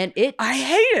shitting, and I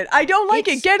hate it. I don't like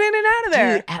it. Get in and out of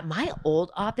there. Dude, at my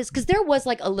old office, because there was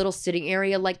like a little sitting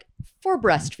area, like for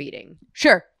breastfeeding.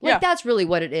 Sure. Like, that's really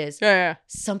what it is. Yeah.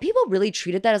 Some people really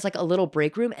treated that as like a little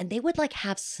break room, and they would like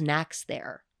have snacks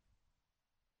there.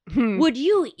 Would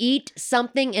you eat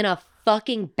something in a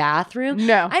fucking bathroom?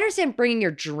 No. I understand bringing your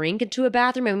drink into a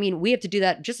bathroom. I mean, we have to do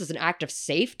that just as an act of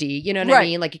safety. You know what I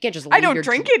mean? Like, you can't just leave I don't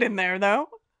drink it in there, though.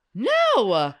 No.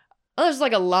 Oh, there's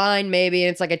like a line maybe,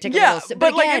 and it's like I take a little sip.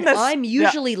 But again, like I'm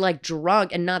usually like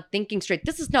drunk and not thinking straight.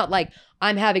 This is not like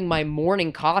I'm having my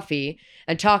morning coffee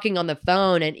and talking on the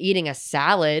phone and eating a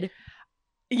salad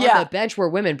on the bench where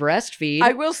women breastfeed.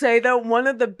 I will say though, one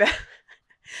of the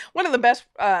best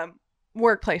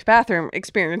workplace bathroom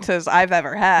experiences I've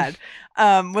ever had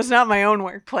was not my own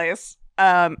workplace.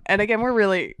 And again, we're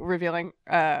really revealing.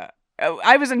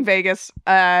 I was in Vegas.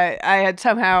 I had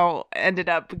somehow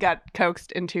got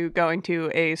coaxed into going to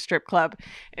a strip club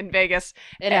in Vegas.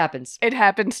 It happens. It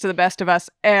happens to the best of us.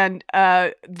 And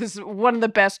this is one of the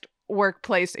best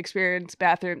workplace experience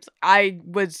bathrooms. I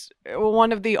was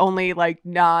one of the only like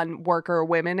non-worker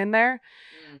women in there.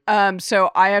 So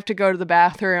I have to go to the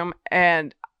bathroom,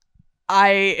 and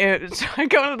I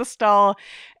go to the stall.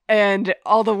 And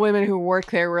all the women who work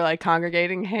there were like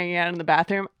congregating, hanging out in the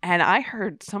bathroom. And I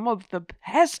heard some of the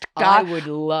best I would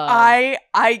love.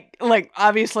 I like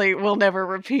obviously will never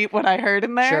repeat what I heard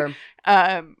in there.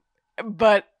 Sure.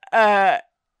 But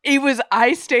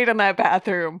I stayed in that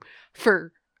bathroom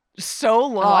for so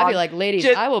long. I'd be like, ladies,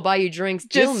 I will buy you drinks.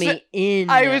 Deal me in.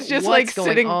 I was just What's like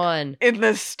sitting on in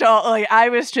the stall. Like, I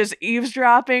was just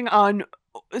eavesdropping on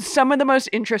some of the most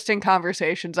interesting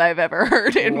conversations I've ever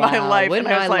heard in my life. Wouldn't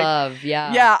and I was love?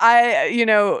 Yeah. Yeah,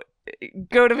 I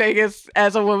go to Vegas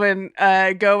as a woman,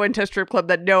 go into a strip club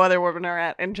that no other women are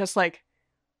at, and just like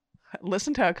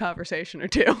listen to a conversation or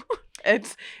two.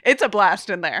 It's a blast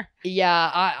in there. Yeah,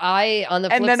 I on the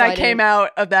flip and then side I came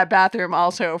out of that bathroom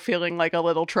also feeling like a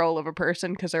little troll of a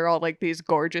person, because they're all like these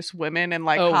gorgeous women in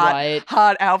like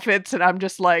hot outfits, and I'm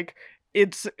just like,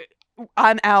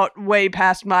 I'm out way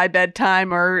past my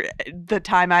bedtime or the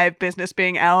time I have business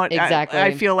being out. Exactly.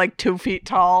 I feel like 2 feet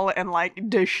tall and like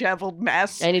disheveled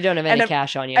mess. And you don't have any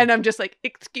cash on you. And I'm just like,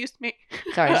 excuse me.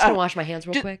 Sorry, I'm just gonna wash my hands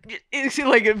real quick. It's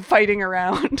like fighting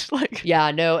around. Like, yeah,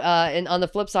 no. And on the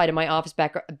flip side of my office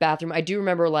bathroom, I do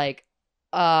remember like,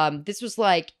 this was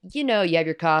like, you have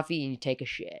your coffee and you take a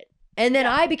shit. And then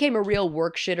I became a real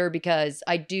work shitter because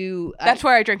that's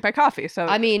where I drink my coffee. So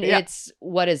I mean, it's,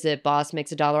 what is it? Boss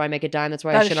makes $1, I make a dime. That's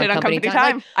why I shit on company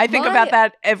time. Like, I think about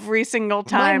that every single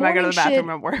time I go to the bathroom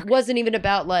at work. Wasn't even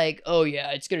about like, oh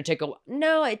yeah, it's going to take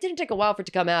no, it didn't take a while for it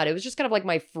to come out. It was just kind of like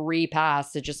my free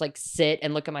pass to just like sit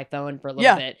and look at my phone for a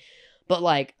little bit. But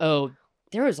like,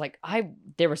 there was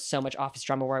so much office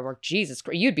drama where I worked. Jesus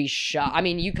Christ, you'd be shocked. I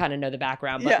mean, you kind of know the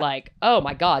background, but like, oh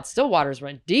my God, still waters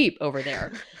run deep over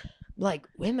there. Like,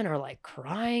 women are like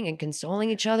crying and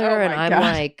consoling each other, and I'm God.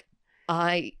 like,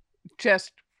 I'm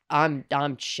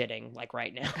shitting like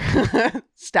right now.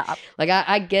 Stop. Like,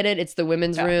 I get it, it's the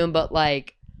women's room, but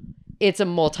like, it's a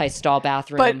multi-stall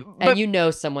bathroom, But and you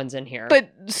know someone's in here.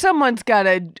 But someone's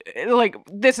gotta, like,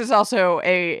 this is also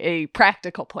a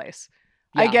practical place.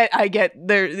 Yeah. I get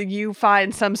there. You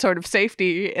find some sort of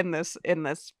safety in this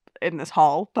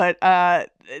hall, but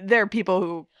there are people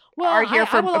who are here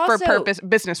for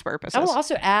business purposes. I will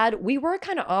also add, we were a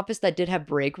kind of office that did have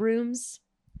break rooms.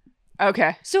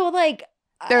 Okay. So like,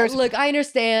 look, I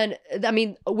understand. I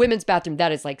mean, a women's bathroom,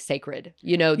 that is like sacred.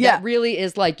 You know, that really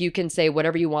is like, you can say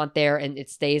whatever you want there and it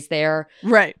stays there.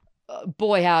 Right.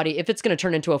 Boy, howdy. If it's going to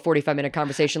turn into a 45-minute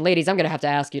conversation, ladies, I'm going to have to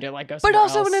ask you to like go But somewhere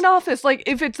also else. in an office, like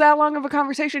if it's that long of a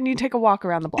conversation, you take a walk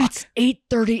around the block. It's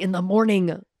 8:30 in the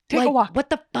morning. Take a walk. What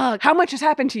the fuck? How much has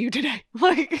happened to you today?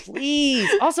 Like, please.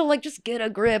 Also, like, just get a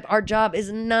grip. Our job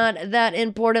is not that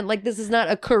important. Like, this is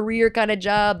not a career kind of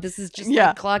job. This is just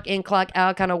like clock in, clock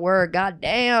out kind of work. God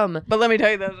damn. But let me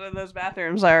tell you, those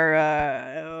bathrooms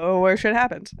are where shit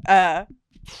happens.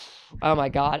 Oh my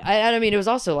God. I mean, it was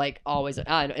also like always,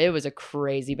 it was a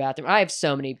crazy bathroom. I have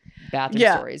so many bathroom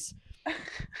stories.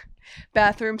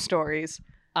 Bathroom stories.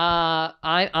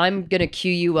 I'm gonna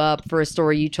cue you up for a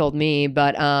story you told me,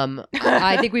 but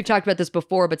I think we've talked about this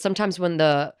before, but sometimes when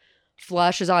the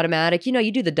flush is automatic, you know,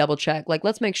 you do the double check. Like,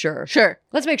 let's make sure. Sure.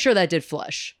 Let's make sure that did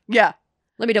flush. Yeah.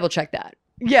 Let me double check that.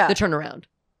 Yeah. The turnaround.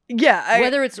 Yeah.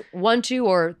 Whether it's 1, 2,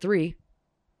 or 3.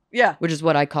 Yeah. Which is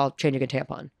what I call changing a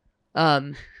tampon.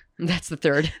 That's the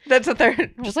third. That's the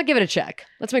third. Just like give it a check.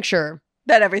 Let's make sure.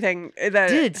 That everything.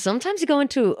 Dude, sometimes you go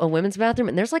into a women's bathroom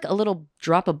and there's like a little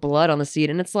drop of blood on the seat.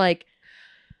 And it's like,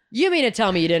 you mean to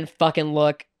tell me you didn't fucking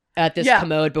look at this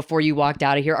commode before you walked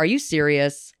out of here? Are you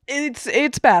serious?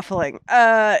 It's baffling.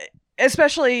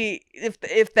 Especially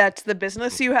if that's the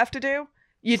business you have to do.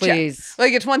 You check.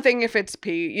 Like, it's one thing if it's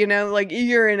pee, you know, like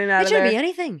you're in and out of there. It shouldn't be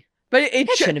anything. But it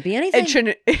shouldn't be anything.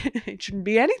 It shouldn't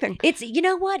be anything. It's, you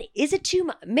know what? Is it too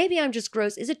much? Maybe I'm just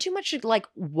gross. Is it too much to like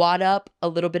wad up a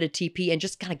little bit of TP and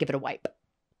just kind of give it a wipe?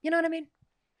 You know what I mean?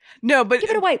 No, but give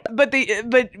it a wipe. But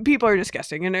people are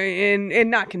disgusting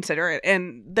and not considerate,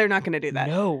 and they're not going to do that.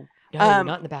 No,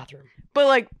 not in the bathroom. But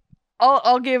like,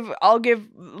 I'll give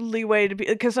leeway to be,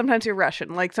 because sometimes you're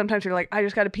rushing. Like sometimes you're like, I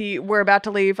just got to pee. We're about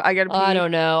to leave. I got to pee. I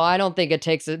don't know. I don't think it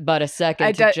takes but a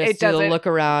second to just do the look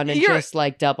around and just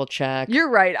like double check. You're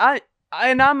right.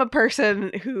 I'm a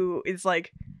person who is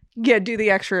like, do the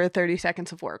extra 30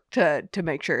 seconds of work to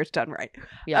make sure it's done right.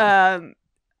 Yeah.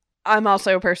 I'm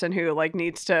also a person who like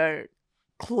needs to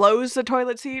close the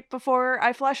toilet seat before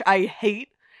I flush. I hate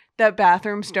that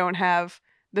bathrooms don't have.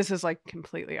 This is like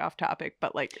completely off topic,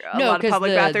 but like a lot of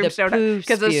public bathrooms don't have,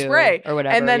 because of spray or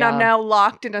whatever. And then I'm now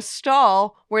locked in a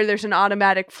stall where there's an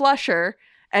automatic flusher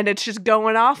and it's just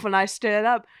going off when I stand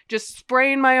up, just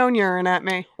spraying my own urine at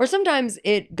me. Or sometimes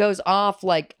it goes off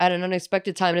like at an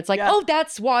unexpected time and it's like, oh,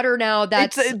 that's water now.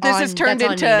 This has turned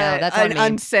into an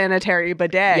unsanitary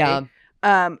bidet. Yeah.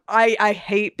 I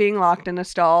hate being locked in a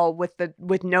stall with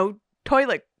no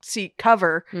toilet seat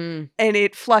cover and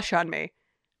it flush on me.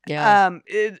 Yeah.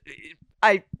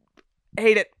 I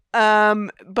hate it.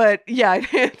 But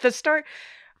yeah, the start,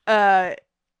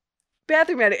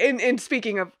 bathroom edit. And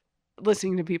speaking of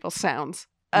listening to people's sounds,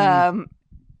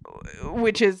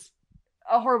 which is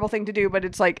a horrible thing to do, but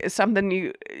it's like something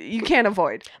you can't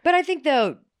avoid. But I think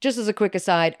though, just as a quick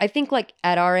aside, I think like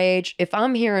at our age, if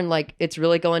I'm hearing like it's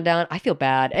really going down, I feel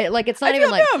bad. Like it's not even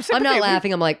like I'm not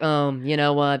laughing. I'm like, you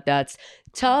know what? That's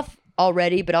tough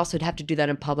already, but also to have to do that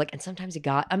in public. And sometimes you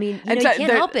can't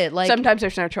help it. Like sometimes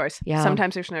there's no choice. Yeah.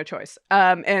 Sometimes there's no choice.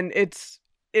 And it's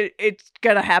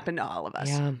gonna happen to all of us.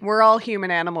 Yeah. We're all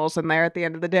human animals in there at the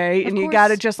end of the day, and Of you course.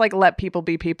 gotta just like let people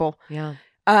be people. Yeah.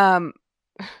 I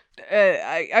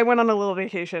went on a little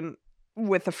vacation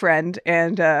with a friend,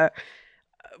 and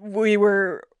we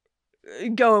were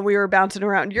bouncing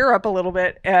around Europe a little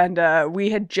bit, and we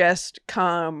had just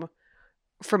come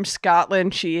from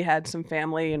Scotland. She had some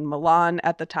family in Milan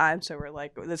at the time, so we're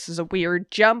like, this is a weird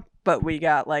jump, but we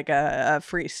got like a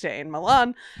free stay in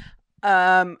Milan.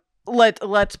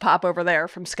 Let's pop over there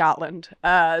from Scotland.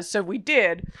 So we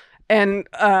did, and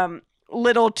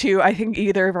little to I think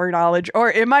either of our knowledge, or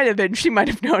it might have been she might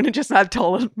have known and just not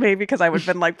told me, because I would have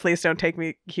been like, please don't take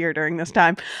me here during this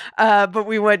time. But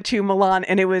we went to Milan,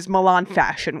 and it was Milan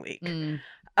Fashion Week.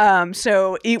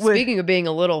 So it was. Speaking of being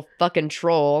a little fucking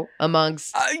troll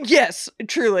amongst yes,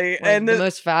 truly, like, and the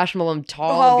most fashionable and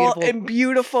tall and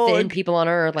beautiful thin people on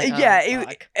earth. Like,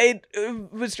 it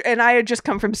was, and I had just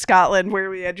come from Scotland where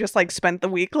we had just like spent the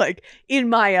week like in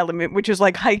my element, which is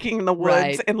like hiking in the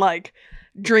woods and like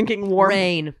drinking warm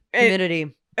rain,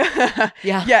 humidity.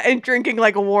 Yeah, and drinking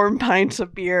like warm pints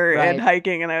of beer and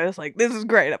hiking, and I was like, this is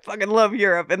great. I fucking love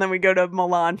Europe. And then we go to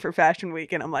Milan for Fashion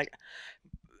Week, and I'm like,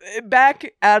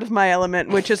 back out of my element,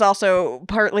 which is also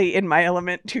partly in my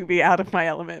element to be out of my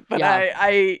element. But Yeah.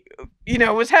 I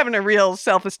was having a real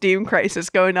self-esteem crisis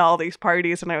going to all these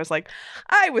parties, and I was like,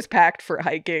 I was packed for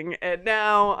hiking, and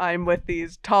now I'm with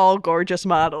these tall, gorgeous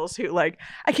models who, like,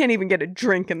 I can't even get a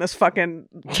drink in this fucking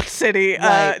city.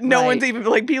 No one's even,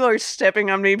 like, people are stepping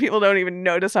on me. People don't even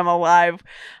notice I'm alive.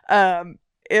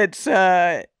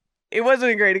 It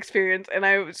wasn't a great experience, and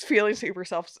I was feeling super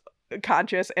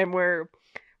self-conscious, and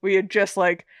we had just,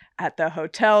 like, at the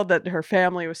hotel that her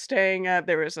family was staying at,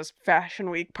 there was this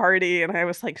fashion week party, and I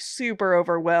was, like, super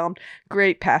overwhelmed.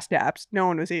 Great pasta apps. No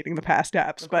one was eating the pasta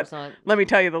apps, but let me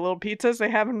tell you, the little pizzas they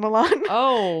have in Milan.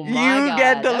 Oh my God. You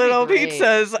get the little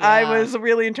pizzas. Yeah. I was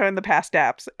really enjoying the pasta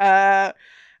apps.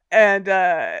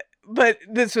 But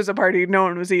this was a party no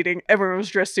one was eating. Everyone was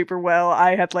dressed super well.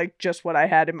 I had, like, just what I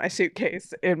had in my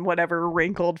suitcase in whatever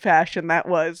wrinkled fashion that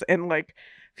was, and, like,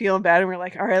 feeling bad, and we're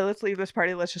like, all right, let's leave this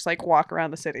party. Let's just, like, walk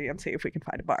around the city and see if we can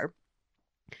find a bar.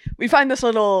 We find this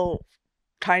little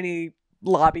tiny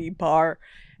lobby bar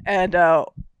and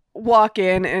walk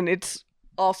in, and it's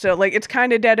also, like, it's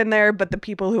kind of dead in there, but the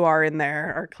people who are in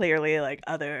there are clearly, like,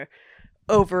 other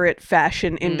over it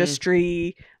fashion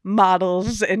industry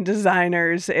models and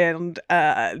designers and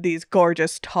these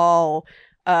gorgeous tall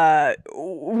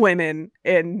women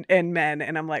and men,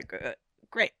 and I'm like,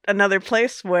 great, another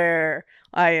place where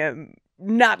I am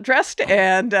not dressed,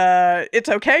 and it's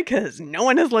okay because no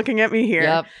one is looking at me here.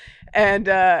 Yep. And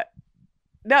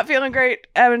not feeling great,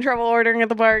 having trouble ordering at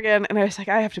the bar again, and I was like,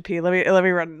 I have to pee. Let me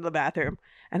run to the bathroom.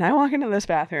 And I walk into this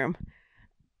bathroom,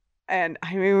 and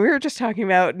I mean, we were just talking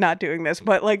about not doing this,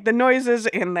 but, like, the noises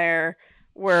in there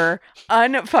were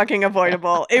unfucking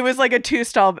avoidable. It was like a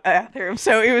 2-stall bathroom,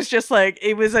 so it was just like,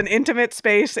 it was an intimate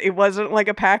space. It wasn't like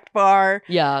a packed bar.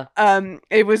 Yeah.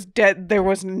 It was dead. There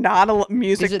was not a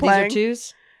music playing.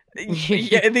 These are twos?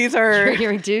 Yeah, these are. You're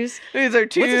hearing twos? These are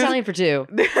twos. What's Italian for two?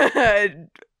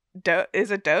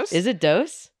 Is it dose? Is it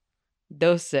dose?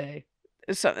 Dose.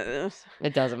 So,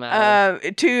 It doesn't matter.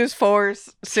 2s,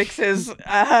 4s,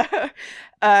 6s.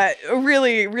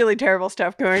 Really, really terrible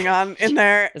stuff going on in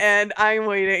there. And I'm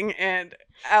waiting, and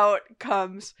out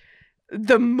comes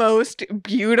the most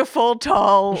beautiful,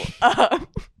 tall,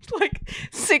 like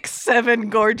 6'7"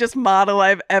 gorgeous model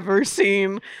I've ever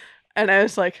seen. And I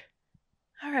was like,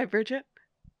 all right, Bridget,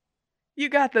 you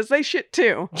got this. They shit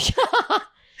too.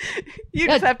 You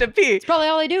just have to pee. It's probably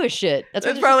all they do is shit. That's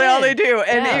probably all they do.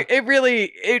 And Yeah. it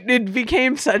really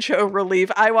became such a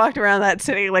relief. I walked around that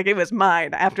city like it was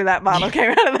mine after that model came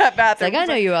out of that bathroom. It's like, I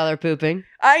know you all are pooping.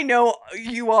 I know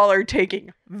you all are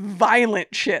taking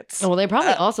violent shits. Well, they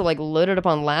probably also, like, loaded up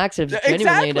on laxatives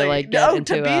genuinely to, like, get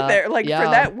into to be there. Like, for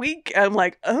that week, I'm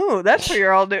like, oh, that's what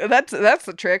you're all doing. That's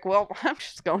the trick. Well, I'm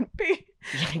just going to pee.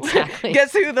 Yeah, exactly.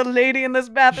 Guess who the lady in this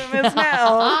bathroom is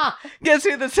now? Guess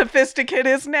who the sophisticate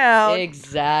is now?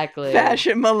 Exactly.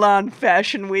 Fashion Milan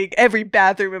Fashion Week. Every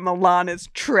bathroom in Milan is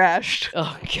trashed.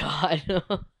 Oh, God.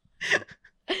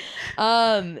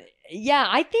 Yeah,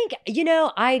 I think,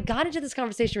 I got into this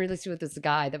conversation recently with this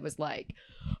guy that was like,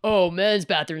 oh, men's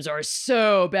bathrooms are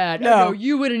so bad. No,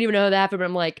 you wouldn't even know that. But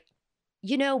I'm like,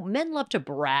 men love to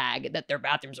brag that their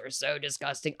bathrooms are so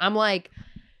disgusting. I'm like,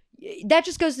 that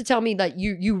just goes to tell me that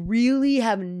you really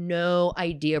have no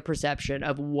perception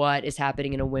of what is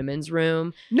happening in a women's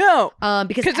room. No.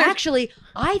 Because actually,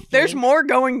 I think there's more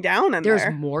going down in there.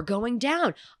 There's more going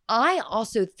down. I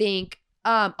also think,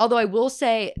 although I will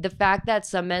say the fact that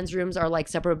some men's rooms are, like,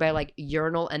 separated by, like,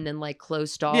 urinal and then, like,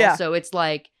 closed stalls. Yeah. So it's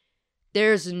like,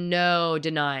 there's no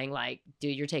denying, like,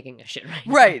 dude, you're taking a shit right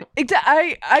now. Right.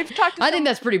 I've talked to I think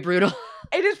that's pretty brutal.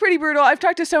 It is pretty brutal. I've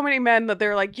talked to so many men that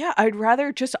they're like, yeah, I'd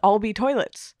rather just all be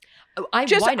toilets. Why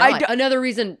not? Another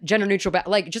reason, gender neutral,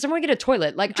 like, just everyone get a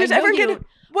toilet. Like, just I know everyone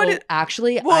get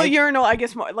actually, urinal, I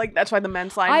guess more, like, that's why the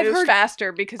men's line moves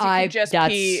faster, because you can just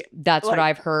pee. That's what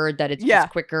I've heard, that it's just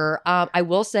quicker. I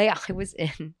will say I was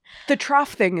in. The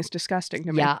trough thing is disgusting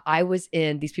to me. Yeah, I was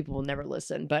in, these people will never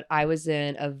listen, but I was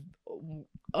in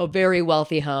a very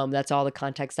wealthy home. That's all the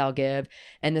context I'll give.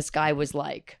 And this guy was,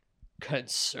 like,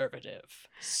 conservative,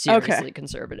 seriously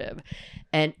conservative,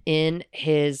 and in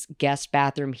his guest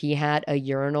bathroom he had a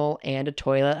urinal and a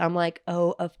toilet. I'm like,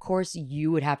 oh, of course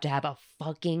you would have to have a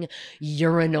fucking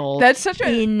urinal. That's such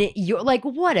in your, like,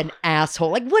 what an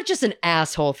asshole. Like, what just an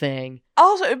asshole thing.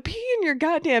 Also, pee in your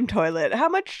goddamn toilet. How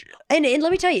much? And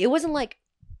let me tell you, it wasn't like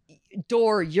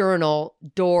door urinal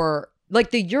door, like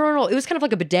the urinal, it was kind of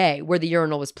like a bidet where the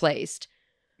urinal was placed.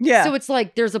 Yeah. So it's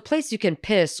like there's a place you can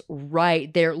piss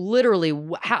right there. Literally,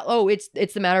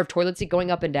 it's the matter of toilet seat going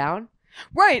up and down.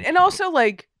 Right. And also,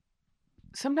 like,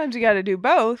 sometimes you got to do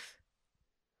both.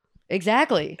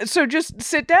 Exactly. So just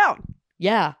sit down.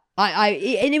 Yeah.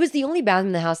 And it was the only bathroom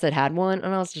in the house that had one,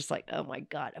 and I was just like, oh my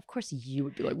God, of course you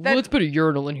would be like, let's put a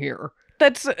urinal in here.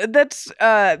 That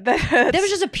was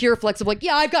just a pure flex of like,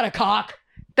 yeah, I've got a cock.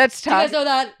 That's Do you guys know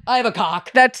that? I have a cock.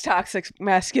 That's toxic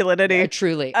masculinity.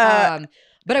 Truly.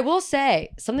 But I will say,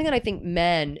 something that I think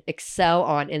men excel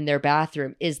on in their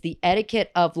bathroom is the etiquette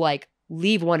of like,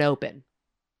 leave one open.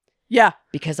 Yeah.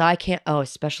 Because I can't,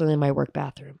 especially in my work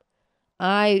bathroom.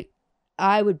 I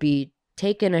would be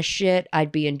taking a shit.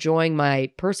 I'd be enjoying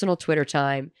my personal Twitter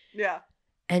time. Yeah.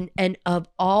 And of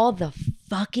all the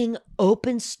fucking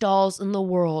open stalls in the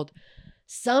world,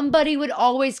 somebody would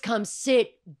always come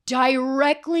sit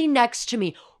directly next to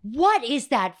me. What is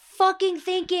that fucking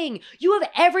thinking? You have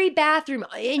every bathroom.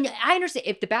 And I understand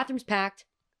if the bathroom's packed,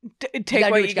 take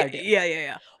what you gotta do.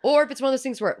 Yeah. Or if it's one of those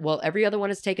things where, well, every other one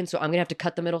is taken, so I'm gonna have to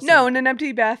cut the middle. No, in an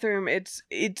empty bathroom, it's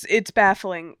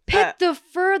baffling. Pick the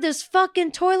furthest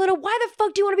fucking toilet. Why the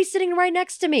fuck do you want to be sitting right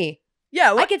next to me?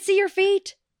 Yeah, I can see your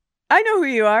feet. I know who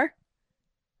you are.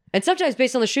 And sometimes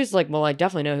based on the shoes, it's like, well, I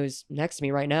definitely know who's next to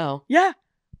me right now. Yeah.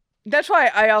 That's why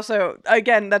I also,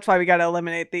 again, that's why we got to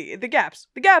eliminate the gaps.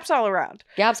 The gaps all around.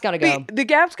 Gaps got to go. The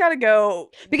gaps got to go.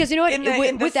 Because you know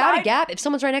what? Without a gap, if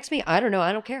someone's right next to me, I don't know.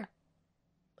 I don't care.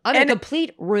 I'm in a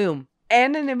complete room.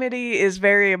 Anonymity is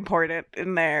very important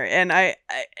in there. And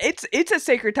it's a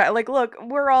sacred time. Like, look,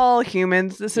 we're all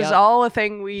humans. This is all a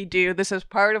thing we do. This is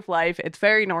part of life. It's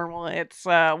very normal. It's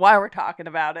why we're talking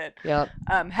about it. Yep.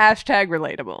 Hashtag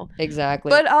relatable. Exactly.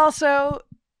 But also,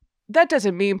 that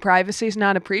doesn't mean privacy is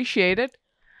not appreciated.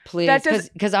 Please,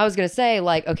 because I was gonna say,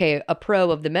 like, okay, a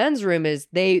pro of the men's room is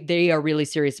they are really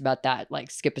serious about that, like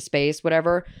skip a space,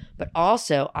 whatever. But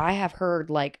also, I have heard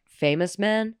like famous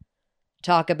men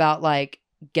talk about like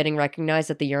getting recognized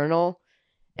at the urinal,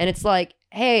 and it's like,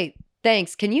 hey,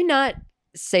 thanks. Can you not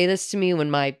say this to me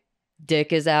when my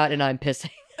dick is out and I'm pissing?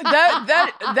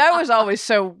 that was always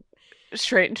so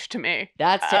strange to me.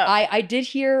 I did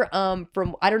hear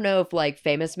from, I don't know if like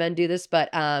famous men do this, but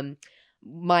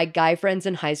my guy friends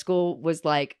in high school was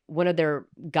like, one of their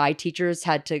guy teachers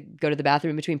had to go to the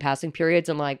bathroom in between passing periods,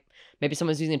 and like maybe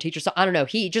someone's using a teacher, so I don't know,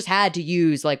 he just had to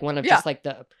use like one of just like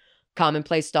the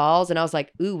commonplace stalls, and I was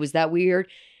like, ooh, was that weird?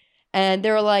 And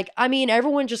they were like, I mean,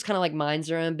 everyone just kind of like minds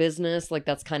their own business, like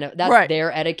that's right.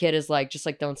 Their etiquette is like, just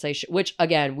like don't say shit, which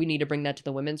again, we need to bring that to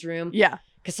the women's room. Yeah.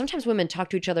 Because sometimes women talk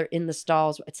to each other in the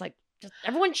stalls. It's like, just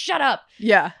everyone shut up.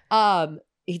 Yeah.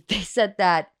 They said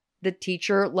that the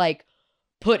teacher like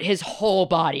put his whole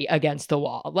body against the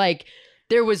wall. Like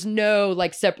there was no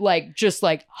like just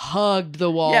like hugged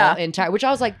the wall entire, which I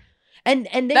was like, and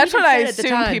they that's what I said at the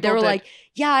time. They were like,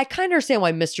 yeah, I kind of understand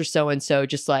why Mr. So-and-so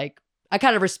just like, I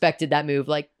kind of respected that move.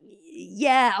 Like,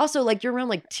 yeah, also like you're around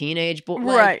like teenage, but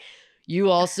like, right. You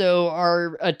also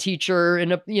are a teacher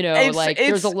and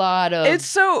there's a lot of... It's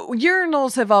so...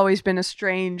 Urinals have always been a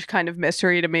strange kind of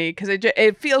mystery to me because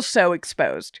it feels so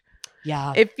exposed.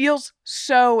 Yeah. It feels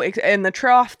so... And the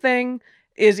trough thing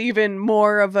is even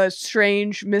more of a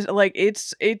strange...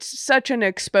 It's such an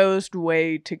exposed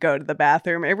way to go to the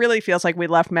bathroom. It really feels like we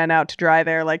left men out to dry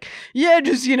there. Like, yeah,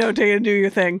 just, take and do your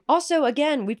thing. Also,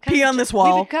 again, we've kind on this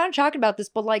wall. We've kind of talked about this,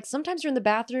 but like sometimes you're in the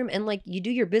bathroom and like you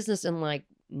do your business and like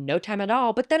no time at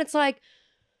all, but then it's like,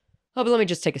 oh, but let me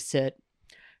just take a sit.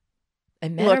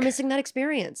 And men are missing that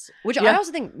experience, which I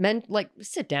also think men like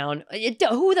sit down.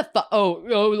 Who the fuck?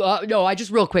 No, I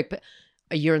just real quick, but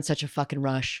you're in such a fucking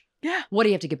rush. Yeah. What do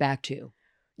you have to get back to?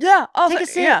 Yeah. Take a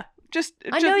sit. Yeah.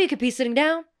 I know you could be sitting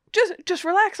down. Just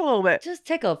relax a little bit. Just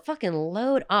take a fucking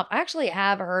load off. I actually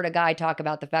have heard a guy talk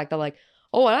about the fact that like,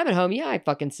 oh, when I'm at home, I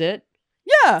fucking sit.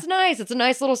 Yeah. It's nice. It's a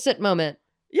nice little sit moment.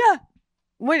 Yeah.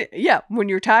 When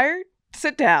you're tired,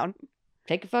 sit down.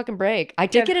 Take a fucking break. I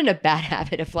did get in a bad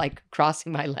habit of like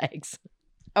crossing my legs.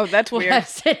 Oh, that's weird. I'm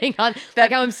sitting on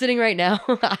like how I'm sitting right now.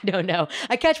 I don't know.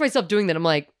 I catch myself doing that. I'm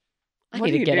like, I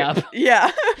need to get up.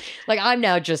 Yeah. Like I'm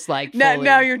now just like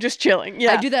now you're just chilling.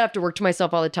 Yeah. I do that after work to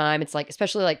myself all the time. It's like,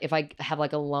 especially like if I have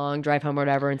like a long drive home or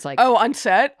whatever, it's like, oh, on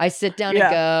set? I sit down and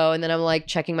go, and then I'm like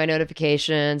checking my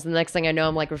notifications. And the next thing I know,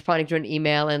 I'm like responding to an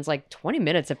email, and it's like 20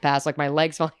 minutes have passed. Like my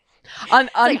legs fall. Like,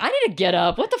 I need to get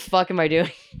up. What the fuck am I doing?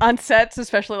 On sets,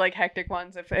 especially like hectic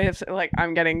ones, if like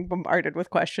I'm getting bombarded with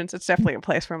questions, it's definitely a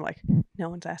place where I'm like, no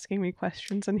one's asking me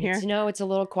questions in here. It's a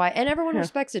little quiet, and everyone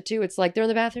respects it too. It's like they're in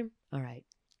the bathroom. All right,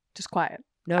 just quiet.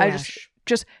 No rush.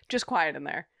 Just quiet in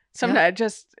there. Sometimes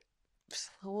just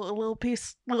a little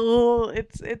piece.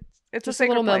 It's just a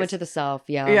little place. moment to the self.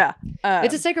 Yeah. Yeah.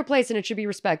 It's a sacred place, and it should be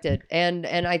respected. And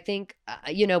I think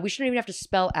we shouldn't even have to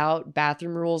spell out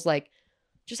bathroom rules. Like,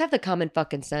 just have the common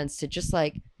fucking sense to just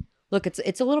like, Look,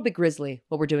 it's a little bit grisly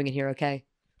what we're doing in here, okay?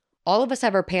 All of us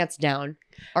have our pants down.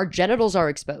 Our genitals are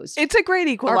exposed. It's a great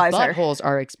equalizer. Our buttholes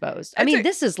are exposed. I mean,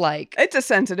 this is like... It's a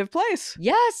sensitive place.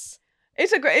 Yes.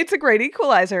 It's a great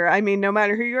equalizer. I mean, no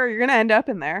matter who you are, you're going to end up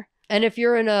in there. And if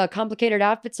you're in a complicated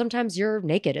outfit, sometimes you're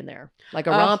naked in there. Like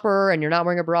a romper and you're not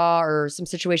wearing a bra or some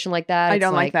situation like that. I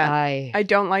don't like that. I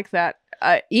don't like that.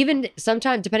 Even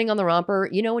sometimes, depending on the romper,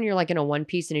 you know when you're like in a one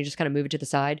piece and you just kind of move it to the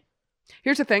side?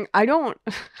 Here's the thing. I don't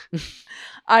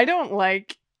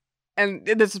like, and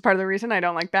this is part of the reason I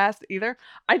don't like baths either.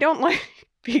 I don't like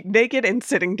being naked and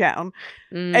sitting down.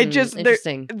 It just,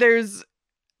 interesting. There's,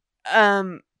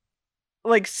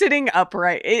 like sitting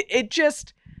upright. It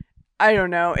just, I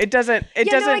don't know. It doesn't.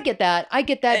 No, I get that.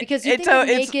 Because you think of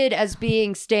naked as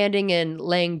being standing and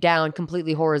laying down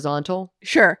completely horizontal.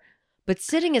 Sure. But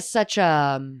sitting is such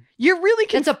a... You're really...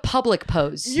 It's a public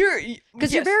pose.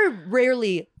 Because you're very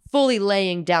rarely fully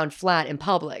laying down flat in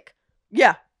public.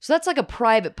 Yeah. So that's like a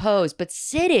private pose. But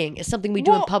sitting is something we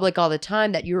do in public all the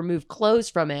time, that you remove clothes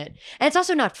from it. And it's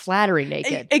also not flattering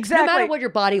naked. Exactly. No matter what your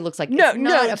body looks like.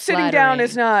 No, sitting down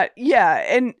is not... Yeah,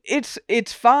 and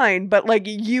it's fine. But like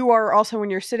you are also, when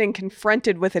you're sitting,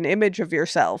 confronted with an image of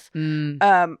yourself.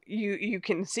 You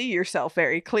can see yourself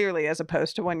very clearly, as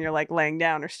opposed to when you're like laying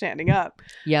down or standing up.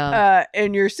 Yeah.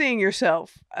 And you're seeing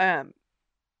yourself...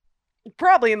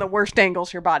 probably in the worst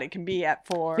angles your body can be at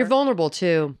for. You're vulnerable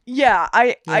too. Yeah,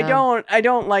 I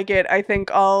don't like it. I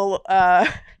think all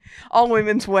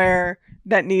women's wear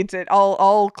that needs it,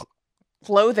 all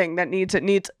clothing that needs it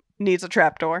needs a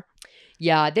trapdoor.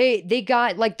 Yeah, they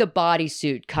got like the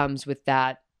bodysuit comes with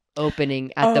that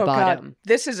opening at the bottom. God.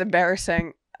 This is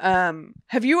embarrassing.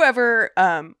 Have you ever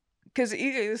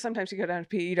because sometimes you go down to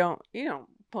pee, you don't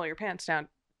pull your pants down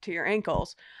to your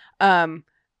ankles.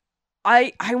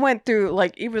 I went through,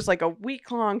 like, it was like a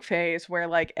week-long phase where,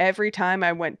 like, every time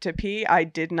I went to pee, I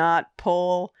did not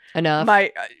pull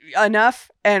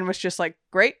enough and was just like,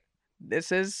 great,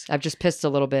 I've just pissed a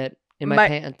little bit in my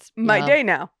pants. My day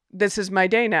now. This is my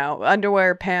day now.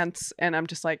 Underwear, pants, and I'm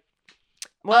just like,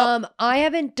 well. I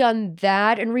haven't done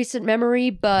that in recent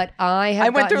memory, but I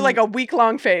went through like a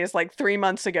week-long phase like 3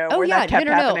 months ago where that kept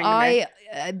happening to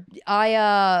me.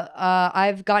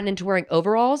 I've gotten into wearing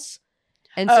overalls.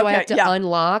 And so I have to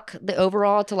unlock the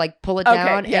overall to like pull it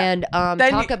down and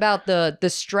talk about the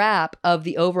strap of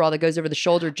the overall that goes over the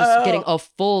shoulder, just getting a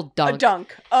full dunk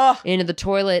into the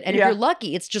toilet. And if you're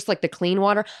lucky, it's just like the clean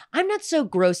water. I'm not so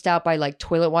grossed out by like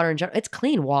toilet water in general. It's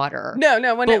clean water.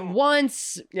 No.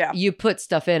 Once you put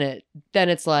stuff in it, then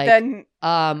it's like,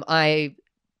 I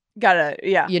gotta,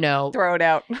 throw it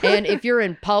out. And if you're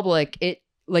in public, it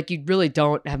like you really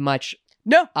don't have much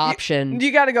option.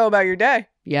 You gotta go about your day.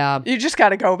 Yeah. You just got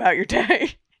to go about your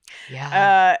day.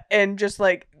 Yeah. And just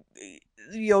like,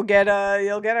 you'll go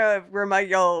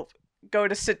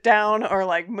to sit down or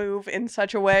like move in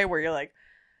such a way where you're like,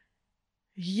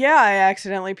 yeah, I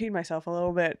accidentally peed myself a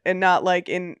little bit, and not like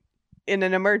in an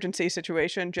emergency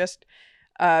situation, just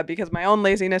because my own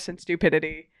laziness and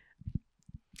stupidity.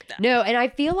 No, and I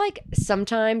feel like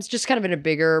sometimes, just kind of in a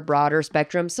bigger, broader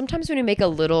spectrum, sometimes when you make a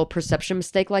little perception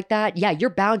mistake like that,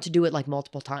 you're bound to do it like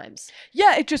multiple times.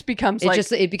 Yeah, it just becomes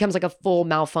it becomes like a full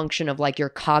malfunction of like your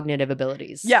cognitive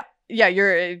abilities. Yeah,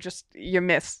 you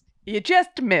miss. You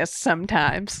just miss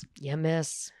sometimes. You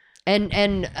miss. And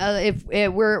if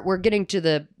we're getting to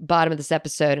the bottom of this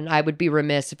episode, and I would be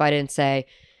remiss if I didn't say,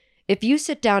 if you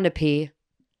sit down to pee,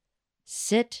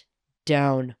 sit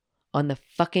down on the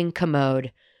fucking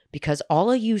commode. Because all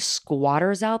of you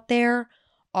squatters out there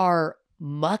are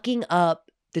mucking up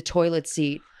the toilet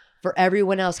seat for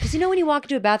everyone else. Because when you walk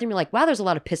into a bathroom, you're like, wow, there's a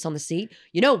lot of piss on the seat.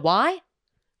 You know why?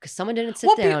 Because someone didn't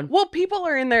sit down. People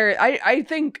are in there. I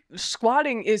think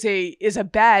squatting is a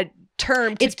bad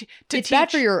term to teach. It's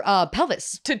bad for your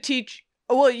pelvis. To teach.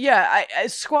 Well, yeah.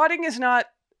 Squatting is not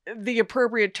the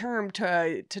appropriate term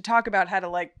to talk about how to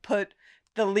like put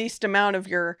the least amount of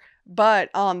your butt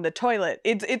on the toilet.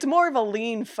 It's more of a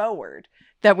lean forward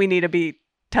that we need to be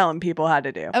telling people how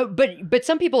to do. Oh, but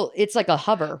some people, it's like a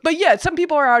hover. But yeah, some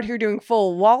people are out here doing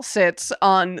full wall sits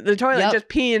on the toilet, just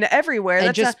peeing everywhere.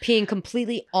 And peeing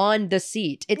completely on the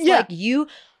seat. It's like you,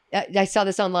 I saw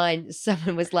this online.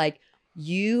 Someone was like,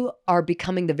 you are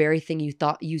becoming the very thing you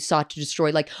thought you sought to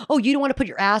destroy. Like, oh, you don't want to put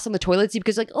your ass on the toilet seat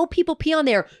because like, oh, people pee on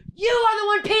there. You are the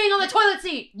one peeing on the toilet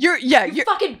seat. You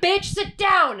fucking bitch, sit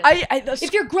down.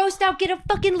 If you're grossed out, get a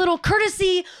fucking little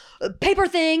courtesy paper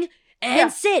thing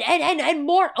and sit. And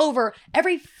moreover,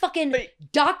 every fucking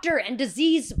doctor and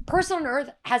disease person on earth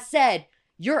has said,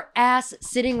 your ass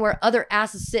sitting where other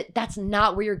asses sit, that's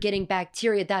not where you're getting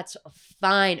bacteria. That's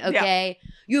fine, okay?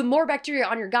 You have more bacteria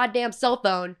on your goddamn cell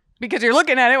phone Because you're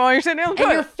looking at it while you're sitting on the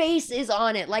and your toilet. face is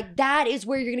on it. Like, that is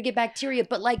where you're gonna get bacteria.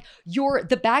 But like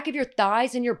the back of your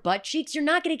thighs and your butt cheeks, you're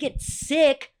not gonna get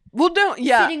sick Well,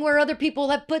 sitting where other people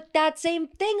have put that same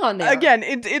thing on there. Again,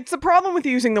 it's a problem with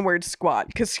using the word squat,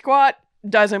 because squat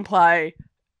does imply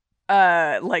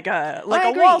like a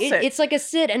wall sit. It's like a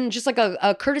sit and just like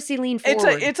a courtesy lean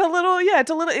forward.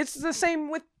 It's the same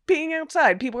with peeing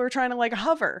outside. People are trying to like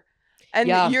hover. And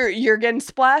you're getting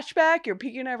splashback, you're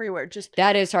peeking everywhere. Just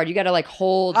that is hard. You got to like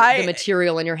hold the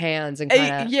material in your hands and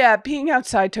kind of. Peeing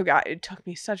outside took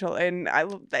me such a, and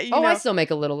I still make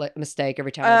a little mistake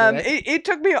every time I do it. It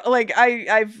took me like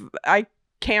I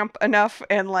camp enough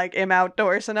and like am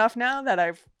outdoors enough now that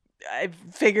I've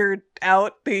figured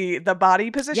out the body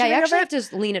position. Yeah, you actually of it. have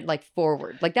to lean it like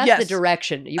forward. Like that's the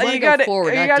direction. You want to go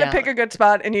forward, you got to pick a good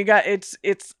spot, and it's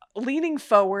leaning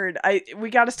forward. We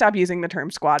got to stop using the term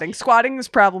squatting. Squatting is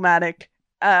problematic.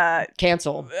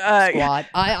 Cancel squat.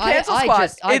 Cancel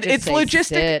squat. It's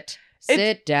logistic.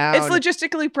 Sit down. It's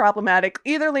logistically problematic.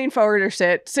 Either lean forward or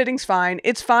sit. Sitting's fine.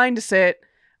 It's fine to sit.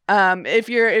 If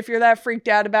you're that freaked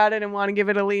out about it and want to give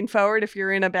it a lean forward, if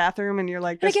you're in a bathroom and you're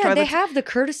like, this again, they have the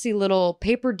courtesy little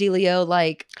paper dealio.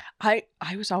 Like I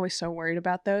was always so worried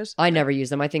about those. I never use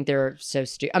them. I think they're so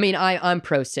stupid. I mean, I'm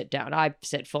pro sit down. I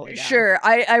sit fully down. Sure.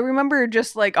 I remember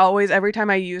just like always, every time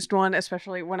I used one,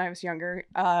 especially when I was younger,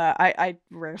 I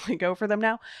rarely go for them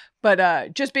now,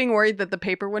 but just being worried that the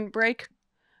paper wouldn't break,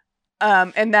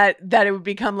 and that it would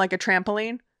become like a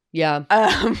trampoline. Yeah.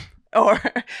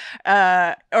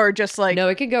 Or just like, no,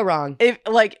 it could go wrong.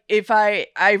 If I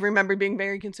remember being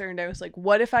very concerned. I was like,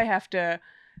 what if I have to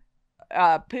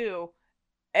poo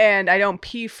and I don't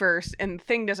pee first and the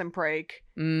thing doesn't break,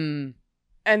 and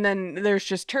then there's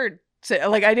just turd. So,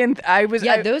 like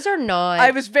those are not.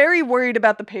 I was very worried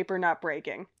about the paper not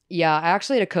breaking. Yeah, I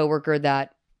actually had a coworker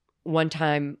that one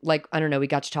time, like, I don't know, we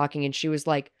got to talking and she was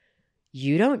like,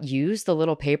 you don't use the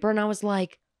little paper? And I was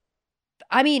like,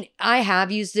 I mean, I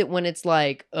have used it when it's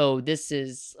like, oh, this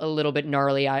is a little bit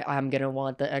gnarly. I'm going to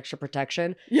want the extra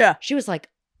protection. Yeah. She was like,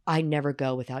 I never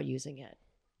go without using it.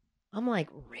 I'm like,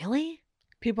 really?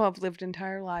 People have lived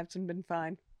entire lives and been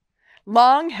fine.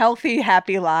 Long, healthy,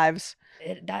 happy lives.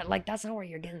 That's not where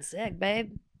you're getting sick,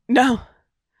 babe. No.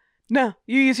 You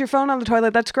use your phone on the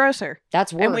toilet. That's grosser.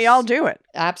 That's worse. And we all do it.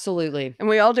 Absolutely. And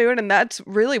we all do it. And that's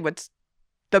really what's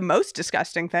the most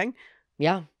disgusting thing.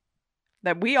 Yeah.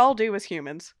 That we all do as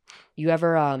humans. You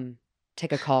ever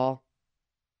take a call?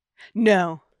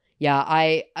 No.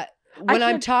 Yeah, when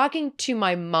I'm talking to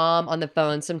my mom on the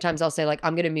phone, sometimes I'll say like,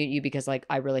 I'm going to mute you because like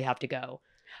I really have to go.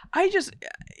 I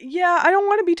don't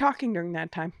want to be talking during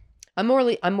that time. I'm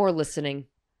more listening.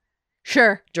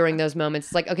 Sure. During those moments.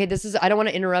 It's like, okay, I don't want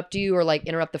to interrupt you or like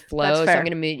interrupt the flow. So I'm going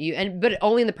to mute you. But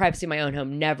only in the privacy of my own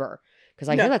home. Never. Because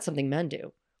I hear that's something men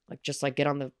do. Like just like get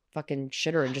on the fucking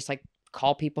shitter and just like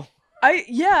call people.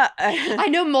 I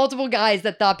know multiple guys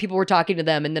that thought people were talking to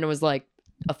them and then it was like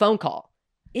a phone call.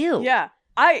 Ew. Yeah.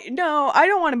 I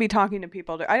don't want to be talking to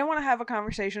people. I don't want to have a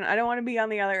conversation. I don't want to be on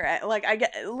the other end. Like I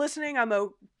get listening, I'm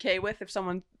okay with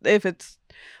if it's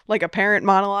like a parent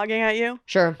monologuing at you.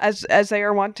 Sure. As they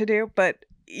are wont to do. But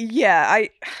yeah,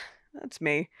 that's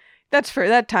me.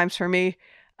 That time's for me.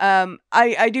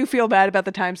 I do feel bad about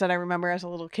the times that I remember as a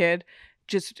little kid,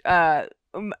 just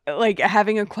like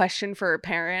having a question for a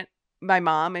parent, my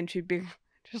mom, and she'd be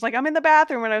just like, I'm in the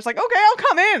bathroom, and I was like, okay, I'll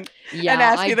come in and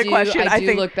ask you the question.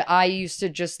 I used to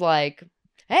just like,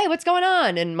 hey, what's going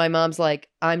on? And my mom's like,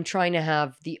 I'm trying to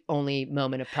have the only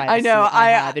moment of privacy I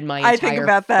have in my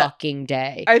entire fucking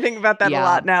day. I think about that a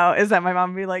lot now, is that my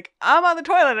mom would be like, I'm on the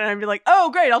toilet, and I'd be like,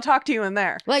 oh, great, I'll talk to you in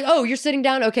there. Like, oh, you're sitting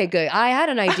down? Okay, good. I had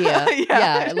an idea.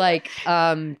 Yeah. Like,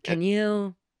 can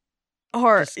you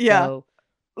just go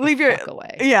leave your fuck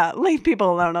away? Yeah, leave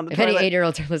people alone on the toilet. If any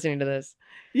 8-year-olds are listening to this.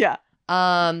 Yeah.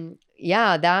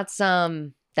 Yeah, that's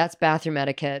bathroom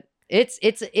etiquette.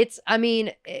 I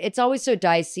mean, it's always so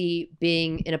dicey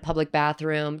being in a public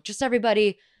bathroom. Just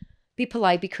everybody be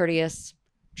polite, be courteous,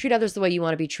 treat others the way you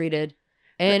want to be treated.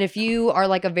 And if you are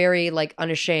like a very like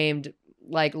unashamed,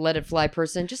 like let it fly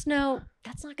person, just know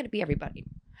that's not going to be everybody.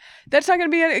 That's not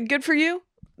going to be good for you,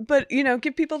 but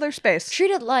give people their space.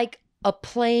 Treat it like a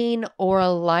plane or a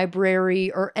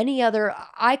library or any other,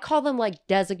 I call them like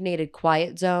designated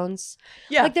quiet zones.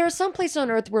 Yeah. Like there are some places on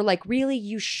earth where like really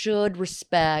you should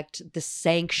respect the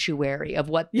sanctuary of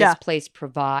what this place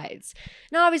provides.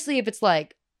 Now, obviously, if it's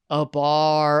like a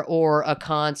bar or a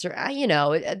concert,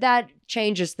 that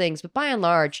changes things. But by and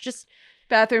large, just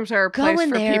bathrooms are a place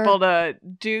for people to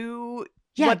do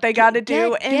what they got to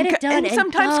do get it done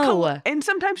and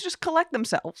sometimes just collect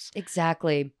themselves.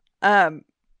 Exactly.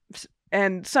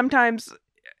 And sometimes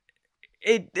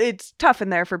it's tough in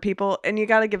there for people, and you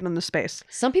got to give them the space.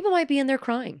 Some people might be in there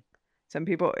crying. Some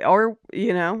people, or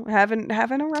having a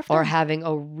rough time. Or having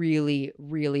a really,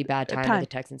 really bad time at the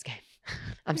Texans game.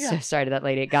 I'm so sorry to that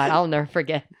lady. God, I'll never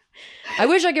forget. I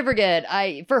wish I could forget.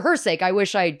 For her sake, I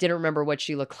wish I didn't remember what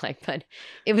she looked like, but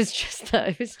it was just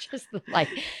like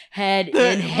head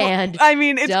in hand. I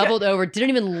mean, it's doubled over. Didn't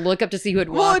even look up to see who had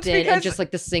walked in, and just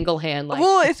like the single hand, like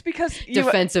it's because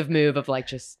defensive move of like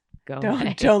just go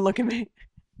away. Don't look at me.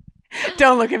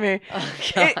 Don't look at me. Oh,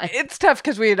 God. It's tough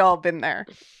because we had all been there.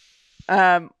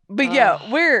 But yeah,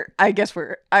 I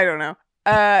don't know.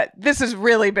 This has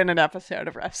really been an episode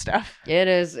of rough stuff. It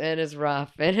is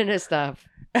rough. And it is tough.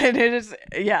 And it is,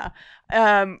 yeah.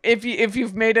 If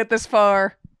you've made it this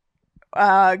far,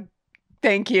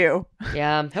 thank you.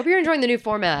 Yeah. Hope you're enjoying the new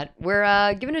format.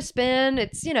 We're giving it a spin.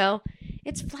 It's,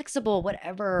 it's flexible,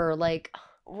 whatever. Like,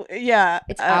 yeah.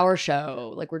 It's our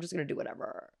show. Like, we're just going to do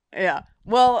whatever. Yeah.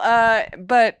 Well,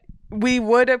 but we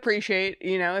would appreciate,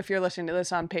 if you're listening to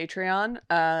this on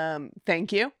Patreon,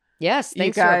 thank you. Yes,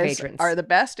 thanks to our patrons. Are the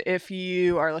best. If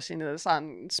you are listening to this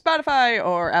on Spotify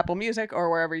or Apple Music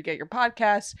or wherever you get your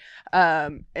podcasts,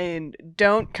 and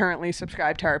don't currently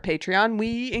subscribe to our Patreon,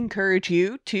 we encourage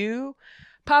you to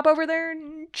pop over there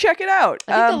and check it out.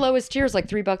 I think the lowest tier is like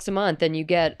 $3 a month, and you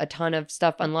get a ton of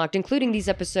stuff unlocked, including these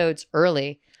episodes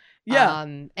early. Yeah.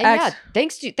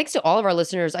 Thanks to all of our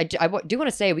listeners. I do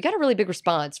want to say we got a really big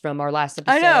response from our last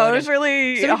episode. I know, it was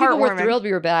really so many people were heartwarming. thrilled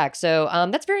we were back. So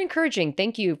that's very encouraging.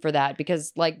 Thank you for that,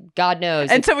 because like God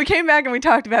knows. And so we came back and we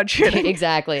talked about shooting.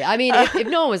 Exactly. I mean, if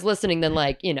no one was listening, then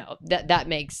like, that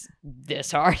makes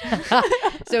this hard.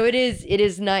 So it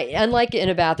is nice. Unlike in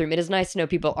a bathroom, it is nice to know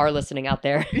people are listening out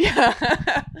there.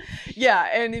 Yeah. Yeah.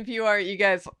 And if you are, you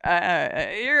guys,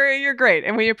 you're great,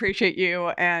 and we appreciate you.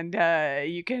 And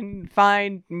you can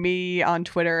find me on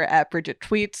Twitter at Bridget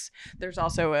Tweets. There's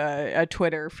also a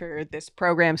Twitter for this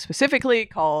program specifically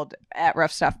called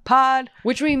 @RoughStuffPod.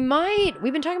 Which we've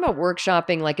been talking about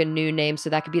workshopping like a new name, so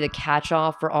that could be the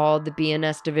catch-all for all the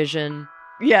BNS division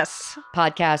yes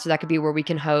podcasts. So that could be where we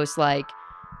can host like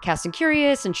Cast and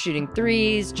Curious and Shooting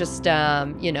Threes, just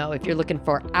if you're looking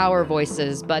for our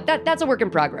voices, but that's a work in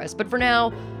progress. But for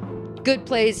now, good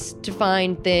place to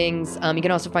find things. You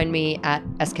can also find me at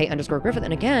 @SK_Griffith.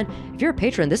 And again, if you're a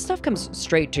patron, this stuff comes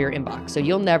straight to your inbox, so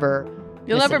you'll never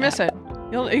miss it.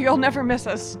 You'll never miss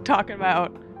us talking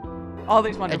about all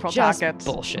these wonderful topics.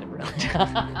 Bullshit, really.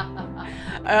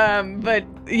 But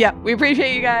yeah, we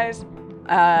appreciate you guys.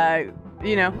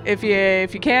 If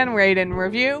you can, rate and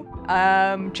review.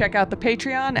 Check out the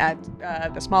Patreon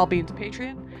at the Small Beans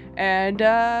Patreon, and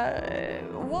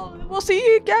we'll see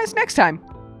you guys next time.